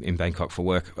time in Bangkok for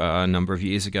work a number of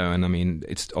years ago, and I mean,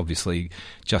 it's obviously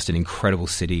just an incredible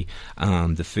city.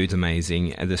 The food's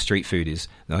amazing, and the street food is,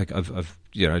 like, I've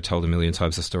told a million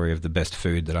times the story of the best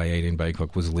food that I ate in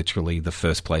Bangkok was literally the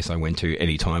first place I went to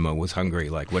any time I was hungry.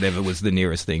 Like, whatever was the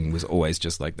nearest thing was always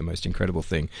just like the most incredible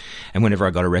thing. And whenever I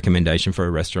got a recommendation for a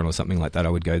restaurant or something like that, I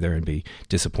would go there and be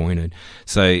disappointed.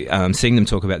 So seeing them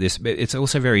talk about this, it's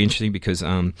also very interesting because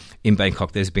in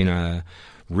Bangkok there's been a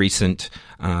recent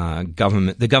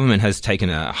government. The government has taken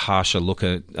a harsher look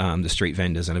at the street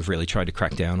vendors and have really tried to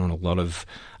crack down on a lot of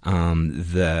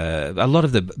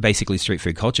the basically street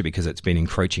food culture because it's been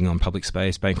encroaching on public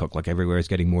space. Bangkok, like everywhere, is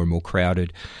getting more and more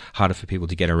crowded, harder for people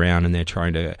to get around, and they're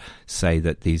trying to say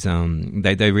that these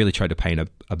they really tried to paint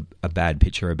a bad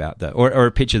picture about that, or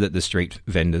a picture that the street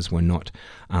vendors were not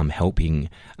helping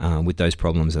with those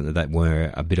problems, and that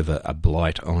were a bit of a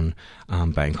blight on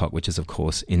Bangkok, which is of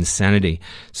course insanity.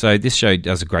 So this show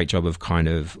does a great job of kind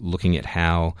of looking at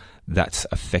how that's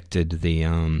affected the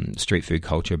street food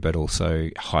culture, but also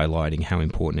highlighting how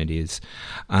important it is.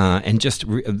 And just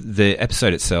the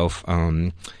episode itself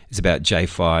is about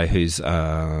Jay-Fi, who's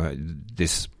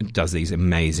does these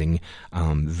amazing,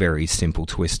 very simple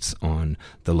twists on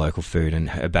the local food, and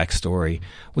her backstory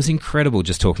was incredible.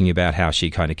 Just talking about how she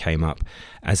kind of came up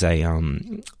as a,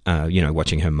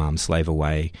 watching her mum slave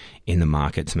away in the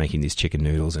markets making these chicken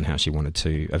noodles, and how she wanted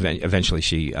to. Eventually,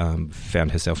 she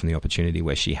found herself in the opportunity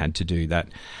where she had to do that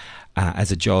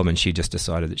as a job, and she just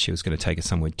decided that she was going to take it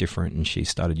somewhere different, and she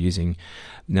started using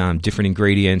different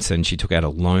ingredients, and she took out a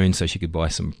loan so she could buy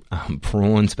some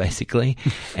prawns basically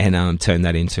and turn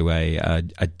that into a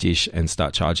dish and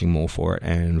start charging more for it.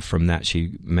 And from that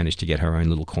she managed to get her own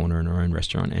little corner in her own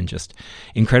restaurant, and just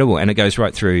incredible. And it goes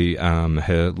right through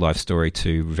her life story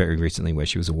to very recently where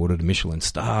she was awarded a Michelin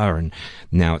star, and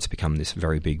now it's become this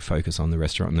very big focus on the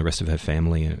restaurant, and the rest of her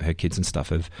family and her kids and stuff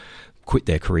have quit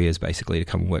their careers basically to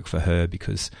come and work for her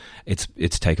because it's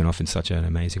taken off in such an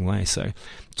amazing way. So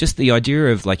just the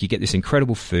idea of, like, you get this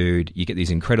incredible food, you get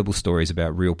these incredible stories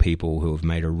about real people who have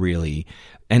made a really,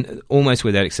 and almost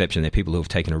without exception, they're people who have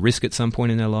taken a risk at some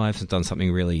point in their lives and done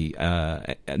something really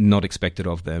not expected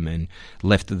of them, and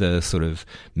left the sort of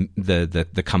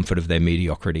the comfort of their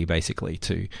mediocrity basically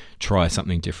to try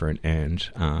something different, and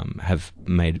have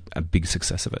made a big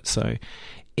success of it. So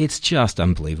it's just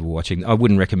unbelievable watching. I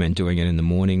wouldn't recommend doing it in the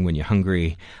morning when you're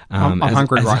hungry. I'm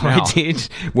hungry right now. I did,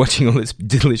 watching all this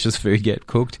delicious food get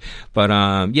cooked. But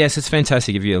yes, it's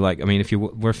fantastic. If you're like, I mean, if you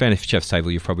were a fan of Chef's Table,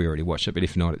 you've probably already watched it. But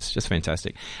if not, it's just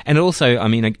fantastic. And also, I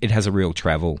mean, it has a real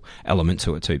travel element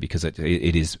to it too, because it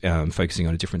is focusing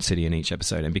on a different city in each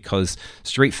episode, and because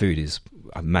street food is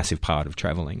a massive part of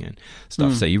traveling and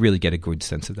stuff, so you really get a good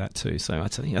sense of that too. So I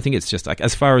think it's just like,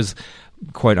 as far as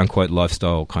quote unquote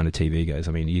lifestyle kind of TV goes,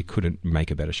 I mean, you couldn't make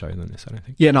a better show than this, I don't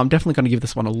think. Yeah, no, I'm definitely going to give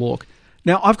this one a look.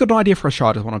 Now, I've got an idea for a show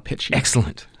I just want to pitch you.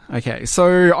 Excellent. Okay,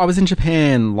 so I was in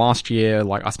Japan last year.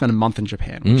 Like, I spent a month in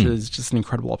Japan, which is just an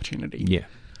incredible opportunity. Yeah.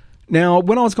 Now,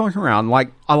 when I was going around,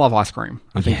 like, I love ice cream.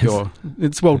 I think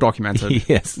it's well documented.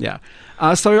 Yes. Yeah.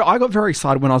 So I got very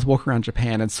excited when I was walking around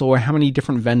Japan and saw how many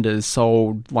different vendors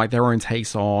sold, like, their own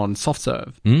takes on soft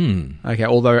serve. Okay,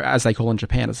 although, as they call in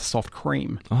Japan, it's a soft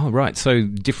cream. Oh, right. So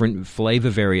different flavour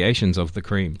variations of the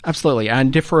cream. Absolutely.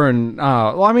 And different,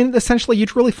 I mean, essentially,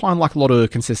 you'd really find, like, a lot of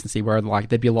consistency where, like,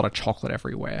 there'd be a lot of chocolate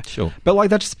everywhere. Sure. But, like,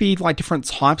 there'd just be, like, different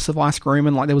types of ice cream,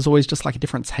 and, like, there was always just, like, a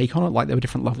different take on it. Like, there were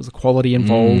different levels of quality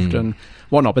involved and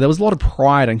whatnot. But there was a lot of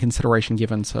pride and consideration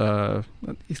given to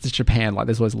Japan. Like,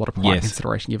 there's always a lot of pride and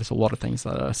consideration given to a lot of things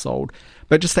that are sold,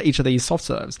 but just to each of these soft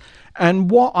serves. And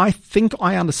what I think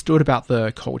I understood about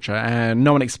the culture, and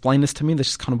no one explained this to me,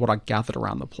 this is kind of what I gathered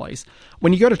around the place.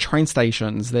 When you go to train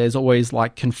stations, there's always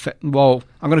like I'm going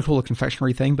to call it a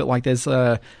confectionery thing, but like there's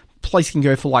a place you can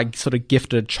go for like sort of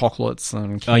gifted chocolates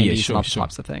and candies and other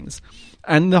types of things.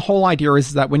 And the whole idea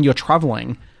is that when you're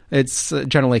traveling, it's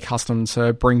generally accustomed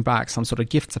to bring back some sort of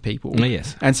gift to people. Oh,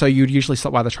 yes. And so you'd usually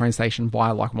stop by the train station,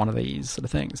 buy like one of these sort of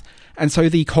things. And so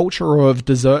the culture of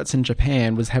desserts in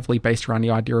Japan was heavily based around the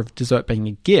idea of dessert being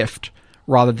a gift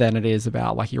rather than it is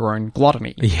about like your own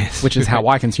gluttony, which is how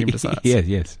I consume desserts.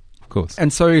 Yes. course.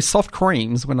 And so soft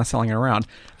creams, when they're selling it around,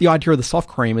 the idea of the soft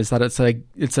cream is that it's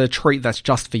a treat that's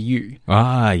just for you.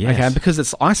 Ah, yes. Okay, and because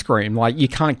it's ice cream, like you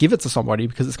can't give it to somebody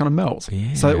because it's going to melt.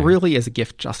 Yeah. So it really is a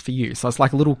gift just for you. So it's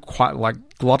like a little quite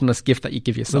like gluttonous gift that you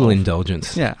give yourself. A little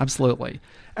indulgence. Yeah, absolutely.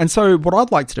 And so what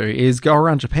I'd like to do is go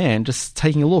around Japan just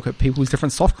taking a look at people's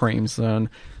different soft creams and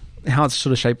how it's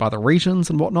sort of shaped by the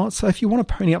regions and whatnot. So if you want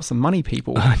to pony up some money,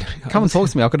 people, come and talk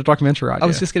to me. I've got a documentary idea. I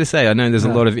was just going to say, I know there's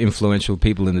a lot of influential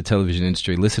people in the television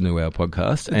industry listen to our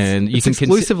podcast, and you can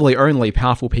exclusively only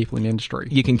powerful people in the industry.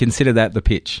 You can consider that the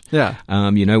pitch. Yeah.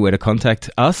 You know where to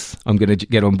contact us. I'm going to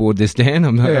get on board this,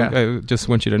 Dan. I just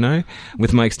want you to know,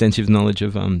 with my extensive knowledge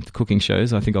of cooking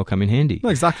shows, I think I'll come in handy.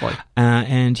 Exactly.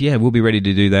 And yeah, we'll be ready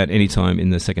to do that anytime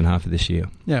in the second half of this year.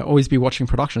 Yeah, always be watching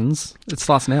productions. It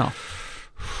starts now.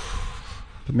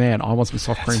 But man, I want some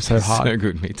soft cream so hard. So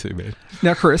good, me too, man.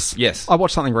 Now, Chris. Yes. I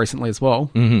watched something recently as well.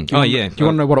 Mm-hmm. Do you want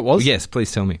to know what it was? Yes,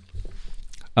 please tell me.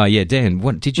 Yeah, Dan,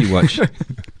 what did you watch?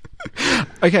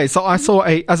 Okay, so I saw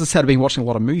as I said, I've been watching a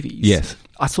lot of movies. Yes.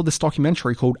 I saw this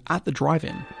documentary called At the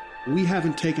Drive-In. We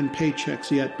haven't taken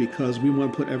paychecks yet because we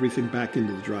want to put everything back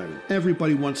into the drive-in.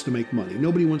 Everybody wants to make money.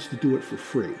 Nobody wants to do it for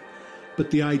free.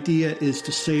 But the idea is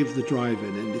to save the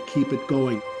drive-in and to keep it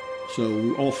going.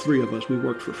 So all three of us, we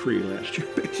worked for free last year,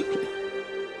 basically.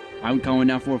 I would go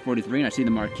down 443 and I see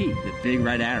the marquee, the big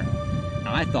red arrow.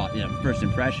 Now I thought, first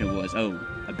impression was,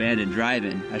 abandoned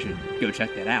drive-in. I should go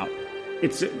check that out.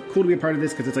 It's cool to be a part of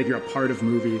this because it's like you're a part of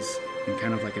movies in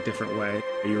kind of like a different way.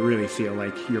 You really feel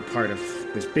like you're part of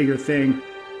this bigger thing.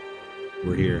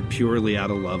 We're here purely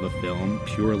out of love of film,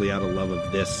 purely out of love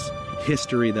of this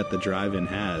history that the drive-in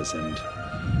has, and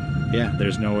yeah,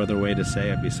 there's no other way to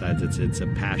say it besides it's a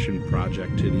passion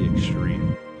project to the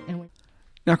extreme.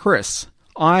 Now, Chris,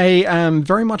 I am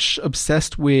very much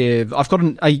obsessed with... I've got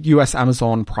a US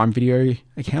Amazon Prime Video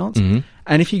account,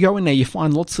 and if you go in there, you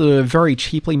find lots of very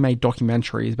cheaply made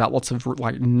documentaries about lots of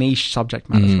like niche subject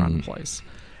matters around the place.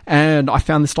 And I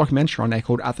found this documentary on there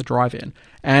called At the Drive-In,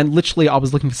 and literally I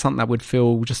was looking for something that would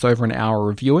fill just over an hour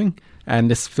of viewing,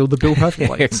 and this filled the bill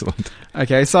perfectly. Excellent.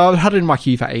 Okay, so I had it in my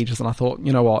queue for ages, and I thought,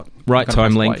 you know what? Right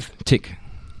time length, tick.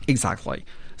 Exactly.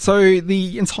 So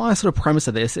the entire sort of premise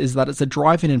of this is that it's a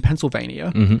drive-in in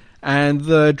Pennsylvania, and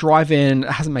the drive-in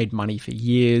hasn't made money for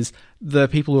years. The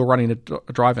people who are running a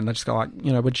drive-in, they just go like,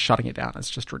 we're just shutting it down. It's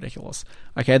just ridiculous.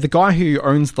 Okay, the guy who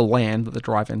owns the land that the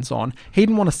drive-in's on, he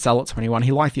didn't want to sell it to anyone.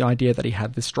 He liked the idea that he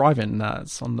had this drive-in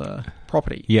that's on the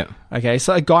property. Yeah. Okay,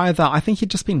 so a guy that I think he'd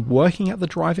just been working at the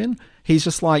drive-in, he's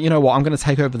just like, you know what, I'm going to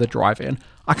take over the drive-in.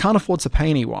 I can't afford to pay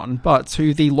anyone, but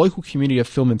to the local community of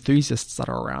film enthusiasts that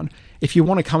are around, if you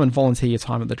want to come and volunteer your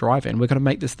time at the drive-in, we're going to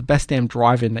make this the best damn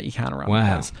drive-in that you can around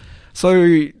the place.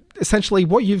 So essentially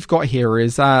what you've got here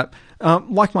is that,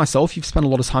 like myself, you've spent a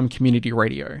lot of time in community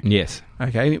radio. Yes.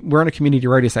 Okay, we're on a community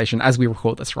radio station as we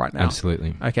record this right now.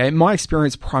 Absolutely. Okay, my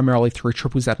experience primarily through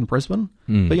Triple Z in Brisbane,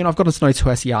 but I've gotten to know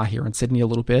 2SER here in Sydney a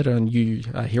little bit, and you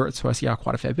hear at 2SER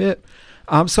quite a fair bit.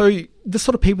 So the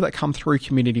sort of people that come through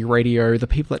community radio, the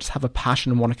people that just have a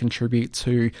passion and want to contribute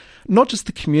to not just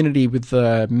the community with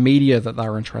the media that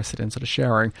they're interested in sort of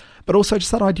sharing, but also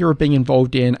just that idea of being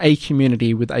involved in a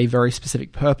community with a very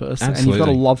specific purpose. Absolutely. And you've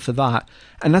got a love for that.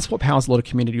 And that's what powers a lot of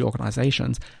community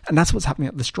organizations. And that's what's happening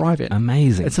at this drive-in.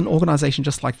 Amazing. It's an organization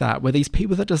just like that, where these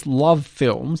people that just love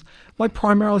films, like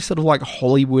primarily sort of like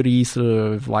Hollywoody, sort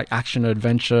of like action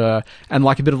adventure, and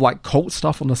like a bit of like cult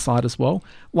stuff on the side as well.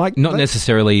 Like not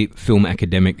necessarily film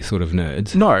academic sort of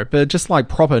nerds. No, but just like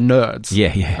proper nerds.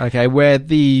 Yeah, yeah. Okay, where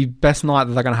the best night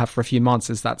that they're going to have for a few months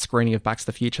is that screening of Back to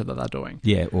the Future that they're doing.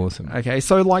 Yeah, awesome. Okay,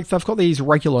 so like they've got these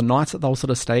regular nights that they'll sort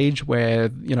of stage where,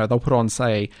 they'll put on,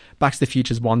 say, Back to the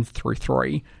Futures 1 through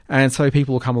 3. And so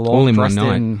people will come along all in dressed one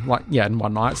night. in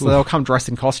one night. So they'll come dressed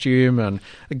in costume, and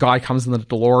the guy comes in the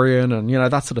DeLorean, and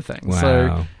that sort of thing. Wow.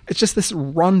 So it's just this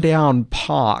rundown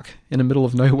park in the middle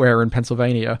of nowhere in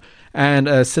Pennsylvania, and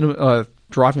a cinema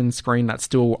drive-in screen that's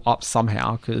still up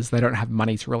somehow because they don't have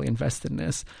money to really invest in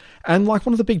this. And like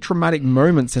one of the big dramatic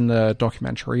moments in the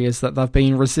documentary is that they've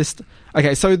been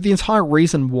Okay, so the entire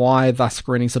reason why they're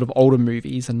screening sort of older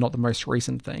movies and not the most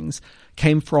recent things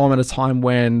came from at a time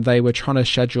when they were trying to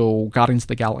schedule Guardians of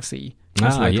the Galaxy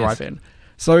as their drive-in.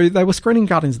 So they were screening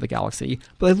Guardians of the Galaxy,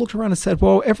 but they looked around and said,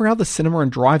 well, every other cinema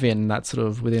and drive-in that's sort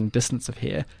of within distance of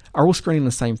here are all screening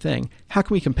the same thing. How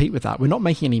can we compete with that? We're not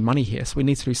making any money here, so we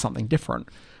need to do something different.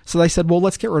 So they said, well,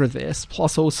 let's get rid of this.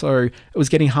 Plus, also, it was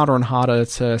getting harder and harder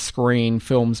to screen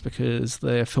films because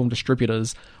the film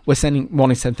distributors were wanting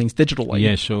to send things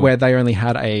digitally, where they only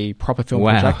had a proper film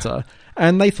projector.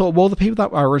 And they thought, well, the people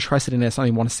that are interested in this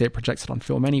only want to see it projected on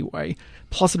film anyway.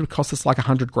 Plus, it would cost us like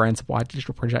 $100,000 to buy a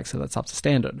digital projector that's up to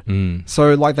standard.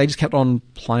 So, like, they just kept on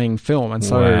playing film. And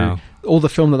so all the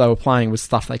film that they were playing was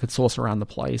stuff they could source around the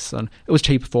place. And it was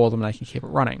cheaper for them and they could keep it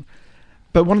running.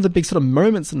 But one of the big sort of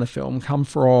moments in the film come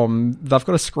from, they've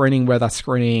got a screening where they're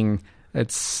screening,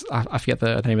 I forget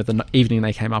the name of the evening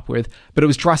they came up with, but it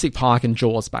was Jurassic Park and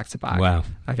Jaws back to back. Wow.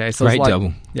 Okay, so great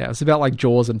double. Yeah, it's about like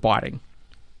Jaws and biting.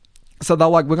 So they're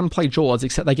like, we're going to play Jaws,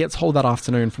 except they get told that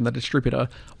afternoon from the distributor,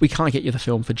 we can't get you the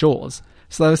film for Jaws.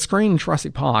 So they were screening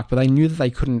Jurassic Park, but they knew that they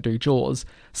couldn't do Jaws.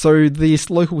 So this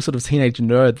local sort of teenage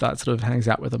nerd that sort of hangs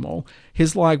out with them all,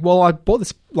 he's like, well, I bought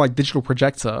this like digital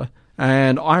projector,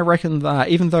 and I reckon that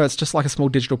even though it's just like a small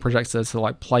digital projector to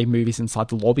like play movies inside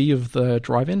the lobby of the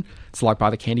drive-in, to like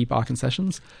buy the candy bar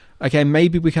concessions, okay,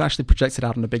 maybe we can actually project it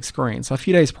out on a big screen. So a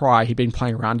few days prior, he'd been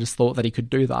playing around, just thought that he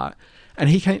could do that. And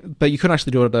he came, but you couldn't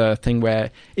actually do it at a thing where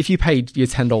if you paid your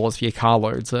 $10 for your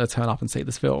carload to turn up and see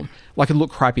this film, like it'd look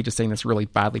crappy just seeing this really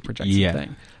badly projected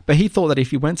thing. But he thought that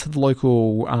if you went to the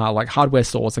local like hardware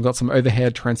stores and got some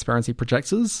overhead transparency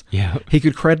projectors, he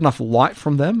could create enough light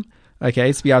from them,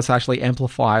 okay, to be able to actually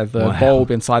amplify the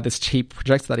bulb inside this cheap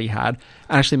projector that he had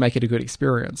and actually make it a good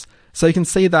experience. So you can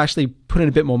see they actually put in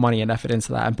a bit more money and effort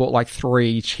into that and bought like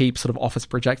 3 cheap sort of office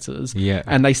projectors.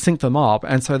 And they sync them up.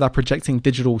 And so they're projecting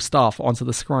digital stuff onto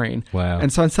the screen.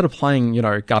 And so instead of playing, you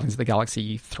know, Guardians of the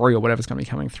Galaxy 3 or whatever's going to be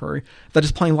coming through, they're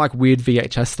just playing like weird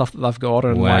VHS stuff that they've got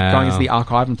and like going into the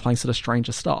archive and playing sort of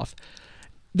stranger stuff.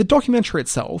 The documentary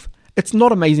itself, it's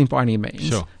not amazing by any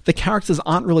means. The characters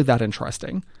aren't really that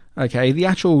interesting. Okay, the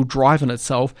actual drive-in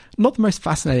itself, not the most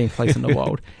fascinating place in the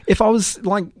world. If I was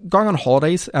like going on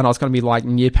holidays and I was going to be like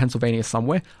near Pennsylvania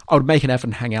somewhere, I would make an effort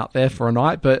and hang out there for a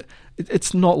night, but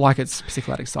it's not like it's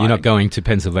particularly that exciting. You're not going to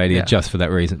Pennsylvania just for that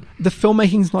reason. The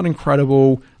filmmaking's not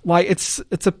incredible. Like, it's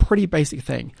a pretty basic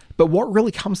thing. But what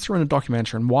really comes through in the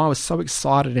documentary and why I was so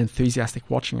excited and enthusiastic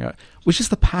watching it was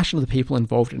just the passion of the people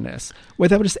involved in this, where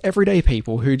they were just everyday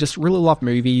people who just really love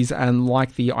movies and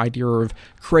like the idea of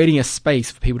creating a space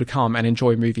for people to come and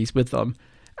enjoy movies with them.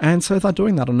 And so they're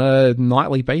doing that on a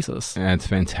nightly basis. That's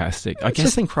fantastic. It's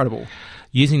just incredible.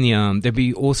 Using the there'd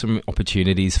be awesome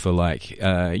opportunities for like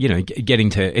you know, getting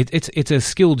to it's a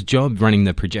skilled job running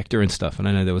the projector and stuff, and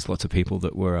I know there was lots of people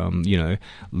that were you know,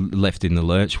 left in the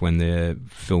lurch when the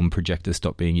film projector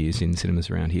stopped being used in cinemas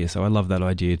around here. So I love that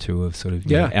idea too of sort of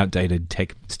you know, outdated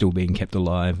tech still being kept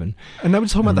alive and they were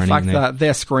talking about the fact that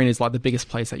their screen is like the biggest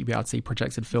place that you'd be able to see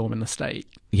projected film in the state.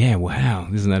 Yeah, wow,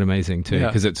 isn't that amazing too?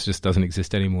 Because it just doesn't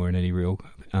exist anymore in any real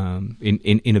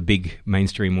in a big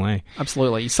mainstream way.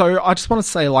 Absolutely. So I just want to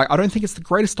say, like, I don't think it's the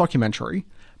greatest documentary,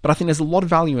 but I think there's a lot of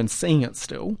value in seeing it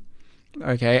still.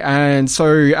 Okay, and so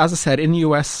as I said, in the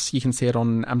US, you can see it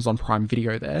on Amazon Prime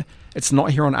Video there. It's not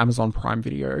here on Amazon Prime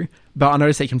Video, but I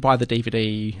noticed that you can buy the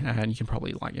DVD and you can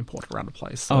probably like import it around the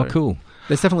place. So cool.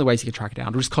 There's definitely ways you can track it down.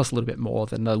 It'll just cost a little bit more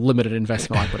than the limited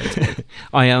investment I put into it.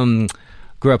 I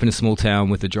grew up in a small town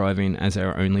with the drive-in as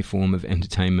our only form of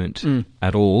entertainment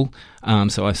at all.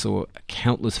 So I saw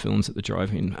countless films at the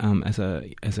drive-in as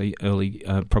a early,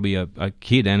 probably a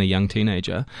kid and a young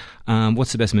teenager.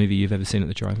 What's the best movie you've ever seen at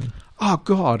the drive-in? Oh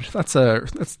God, that's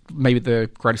maybe the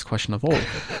greatest question of all.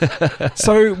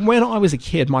 So when I was a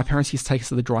kid, my parents used to take us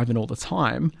to the drive-in all the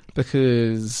time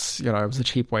because, you know, it was a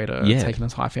cheap way to take an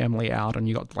entire family out, and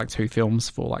you got like 2 films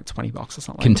for like $20 or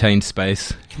something. Contained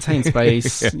space.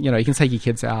 You know, you can take your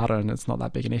kids out and it's not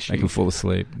that big an issue. They can fall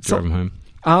asleep, drive them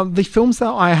home. The films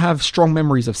that I have strong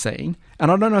memories of seeing,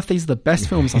 and I don't know if these are the best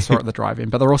films I saw at the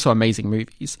drive-in, but they're also amazing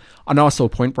movies. I know I saw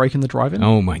Point Break in the drive-in.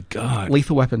 Oh my God.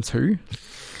 Lethal Weapon 2.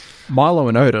 Milo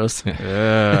and Otis.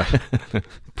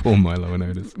 Poor Milo and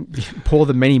Otis. Pour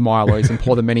the many Milos and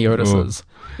pour the many Otises.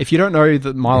 If you don't know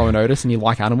that Milo and Otis and you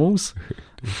like animals,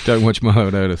 don't watch Milo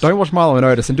and Otis. Don't watch Milo and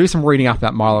Otis, and do some reading up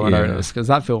about Milo and Otis, because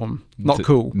that film, not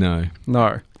cool. No.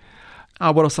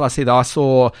 What else did I see though? I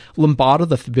saw Lombardo,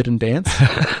 The Forbidden Dance.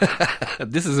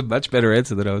 This is a much better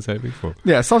answer than I was hoping for.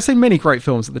 Yeah, so I've seen many great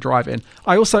films at the drive-in.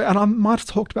 I also, and I might have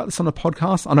talked about this on the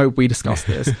podcast, I know we discussed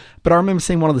this, but I remember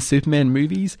seeing one of the Superman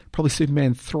movies, probably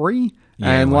Superman 3,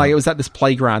 like it was at this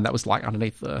playground that was like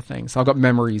underneath the thing. So I've got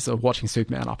memories of watching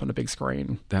Superman up on a big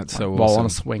screen. That's so awesome. While on a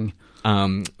swing.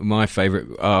 My favourite,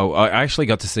 I actually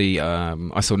got to see,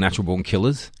 I saw Natural Born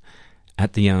Killers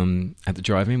at the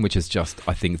drive-in, which is just,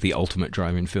 I think, the ultimate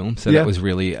drive-in film. So that was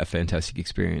really a fantastic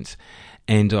experience.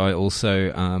 And I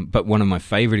also, but one of my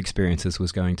favourite experiences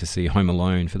was going to see Home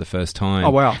Alone for the first time.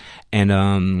 Oh, wow.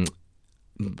 And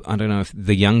I don't know if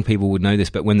the young people would know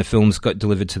this, but when the films got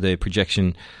delivered to the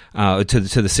projection, to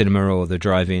the cinema or the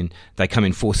drive-in, they come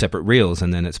in 4 separate reels,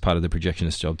 and then it's part of the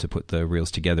projectionist's job to put the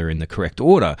reels together in the correct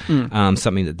order.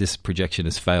 Something that this projection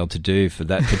has failed to do for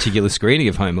that particular screening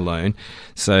of Home Alone.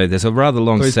 So there's a rather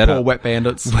long setup. Poor wet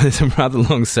bandits. There's a rather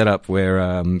long setup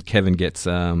where Kevin gets,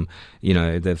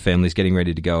 the family's getting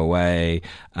ready to go away.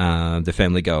 The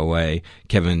family go away.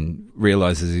 Kevin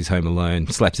realizes he's home alone,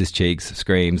 slaps his cheeks,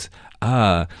 screams,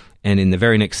 and in the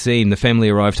very next scene, the family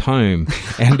arrived home,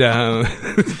 and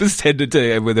was tended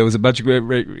to. Where there was a bunch of,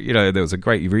 there was a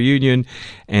great reunion,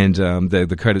 and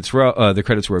the credits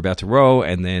were about to roll,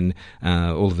 and then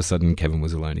all of a sudden, Kevin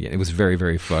was alone again. It was very,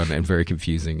 very fun and very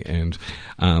confusing, and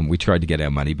we tried to get our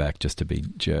money back just to be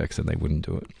jerks, and they wouldn't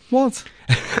do it. What?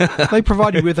 They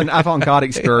provide you with an avant-garde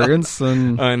experience,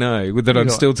 and I know that I'm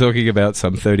still talking about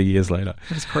some 30 years later.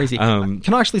 That's crazy. Can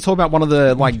I actually talk about one of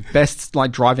the best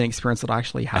driving experience that I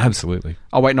actually had? Absolutely.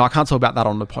 Oh wait, no, I can't talk about that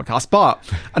on the podcast. But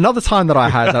another time that I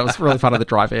had that was really fun at the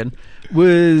drive-in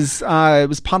was it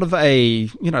was part of a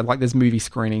there's movie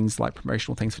screenings, like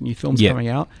promotional things for new films coming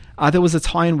out. There was a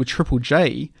tie-in with Triple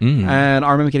J, and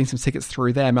I remember getting some tickets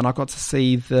through them, and I got to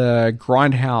see the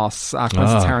Grindhouse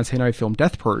Quentin Tarantino film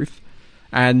Death Proof.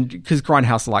 And because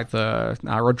Grindhouse is like the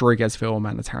Rodriguez film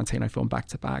and the Tarantino film back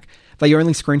to back, they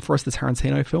only screened for us the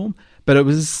Tarantino film, but it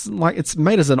was it's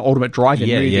made as an ultimate drive-in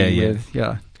movie.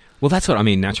 Well, that's what I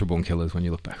mean. Natural Born Killers. When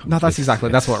you look back on that's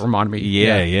what it reminded me.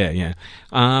 Yeah.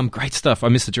 Great stuff. I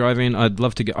miss the drive-in. I'd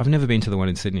love to go. I've never been to the one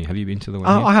in Sydney. Have you been to the one?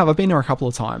 I have. I've been there a couple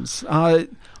of times. I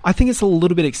think it's a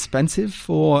little bit expensive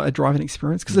for a drive-in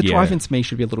experience because the drive-in to me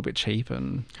should be a little bit cheap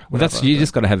and whatever, you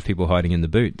just got to have people hiding in the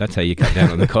boot. That's how you cut down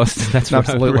on the costs. That's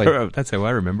absolutely. That's how I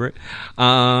remember it.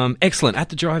 Excellent. At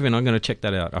the drive-in, I'm going to check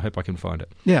that out. I hope I can find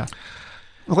it. Yeah.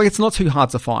 It's not too hard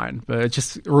to find, but it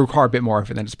just require a bit more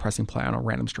effort than just pressing play on a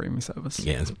random streaming service.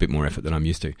 Yeah, it's a bit more effort than I'm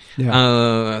used to.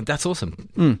 Yeah. That's awesome.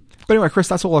 But anyway, Chris,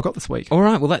 that's all I've got this week. All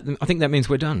right, well, I think that means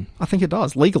we're done. I think it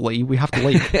does. Legally, we have to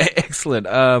leave. Excellent.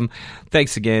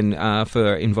 Thanks again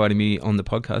for inviting me on the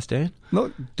podcast, Dan.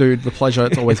 No, dude, the pleasure.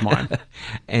 It's always mine.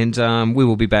 And we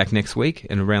will be back next week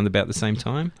and around about the same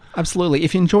time. Absolutely.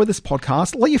 If you enjoy this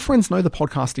podcast, let your friends know the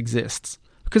podcast exists.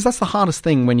 Because that's the hardest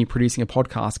thing when you're producing a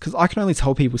podcast, because I can only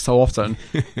tell people so often,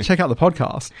 check out the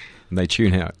podcast. And they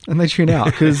tune out.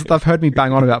 Because they've heard me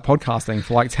bang on about podcasting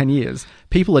for 10 years.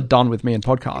 People are done with me and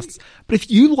podcasts. But if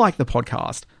you like the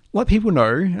podcast, let people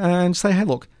know and say, hey,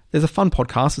 look, there's a fun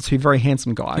podcast with 2 very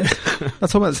handsome guys.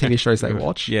 That's all about the TV shows they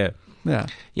watch. Yeah,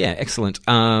 excellent.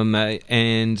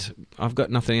 And I've got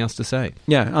nothing else to say.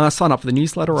 Yeah, sign up for the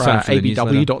newsletter at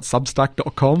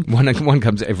abw.substack.com. One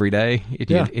comes every day.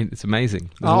 It's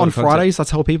amazing. On Fridays, I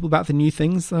tell people about the new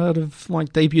things that have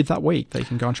debuted that week. They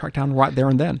can go and track down right there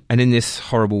and then. And in this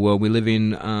horrible world we live in,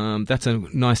 that's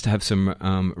nice to have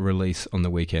some release on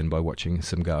the weekend by watching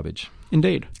some garbage.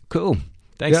 Indeed. Cool.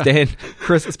 Thanks, Dan.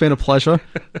 Chris, it's been a pleasure.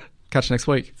 Catch you next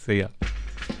week. See ya.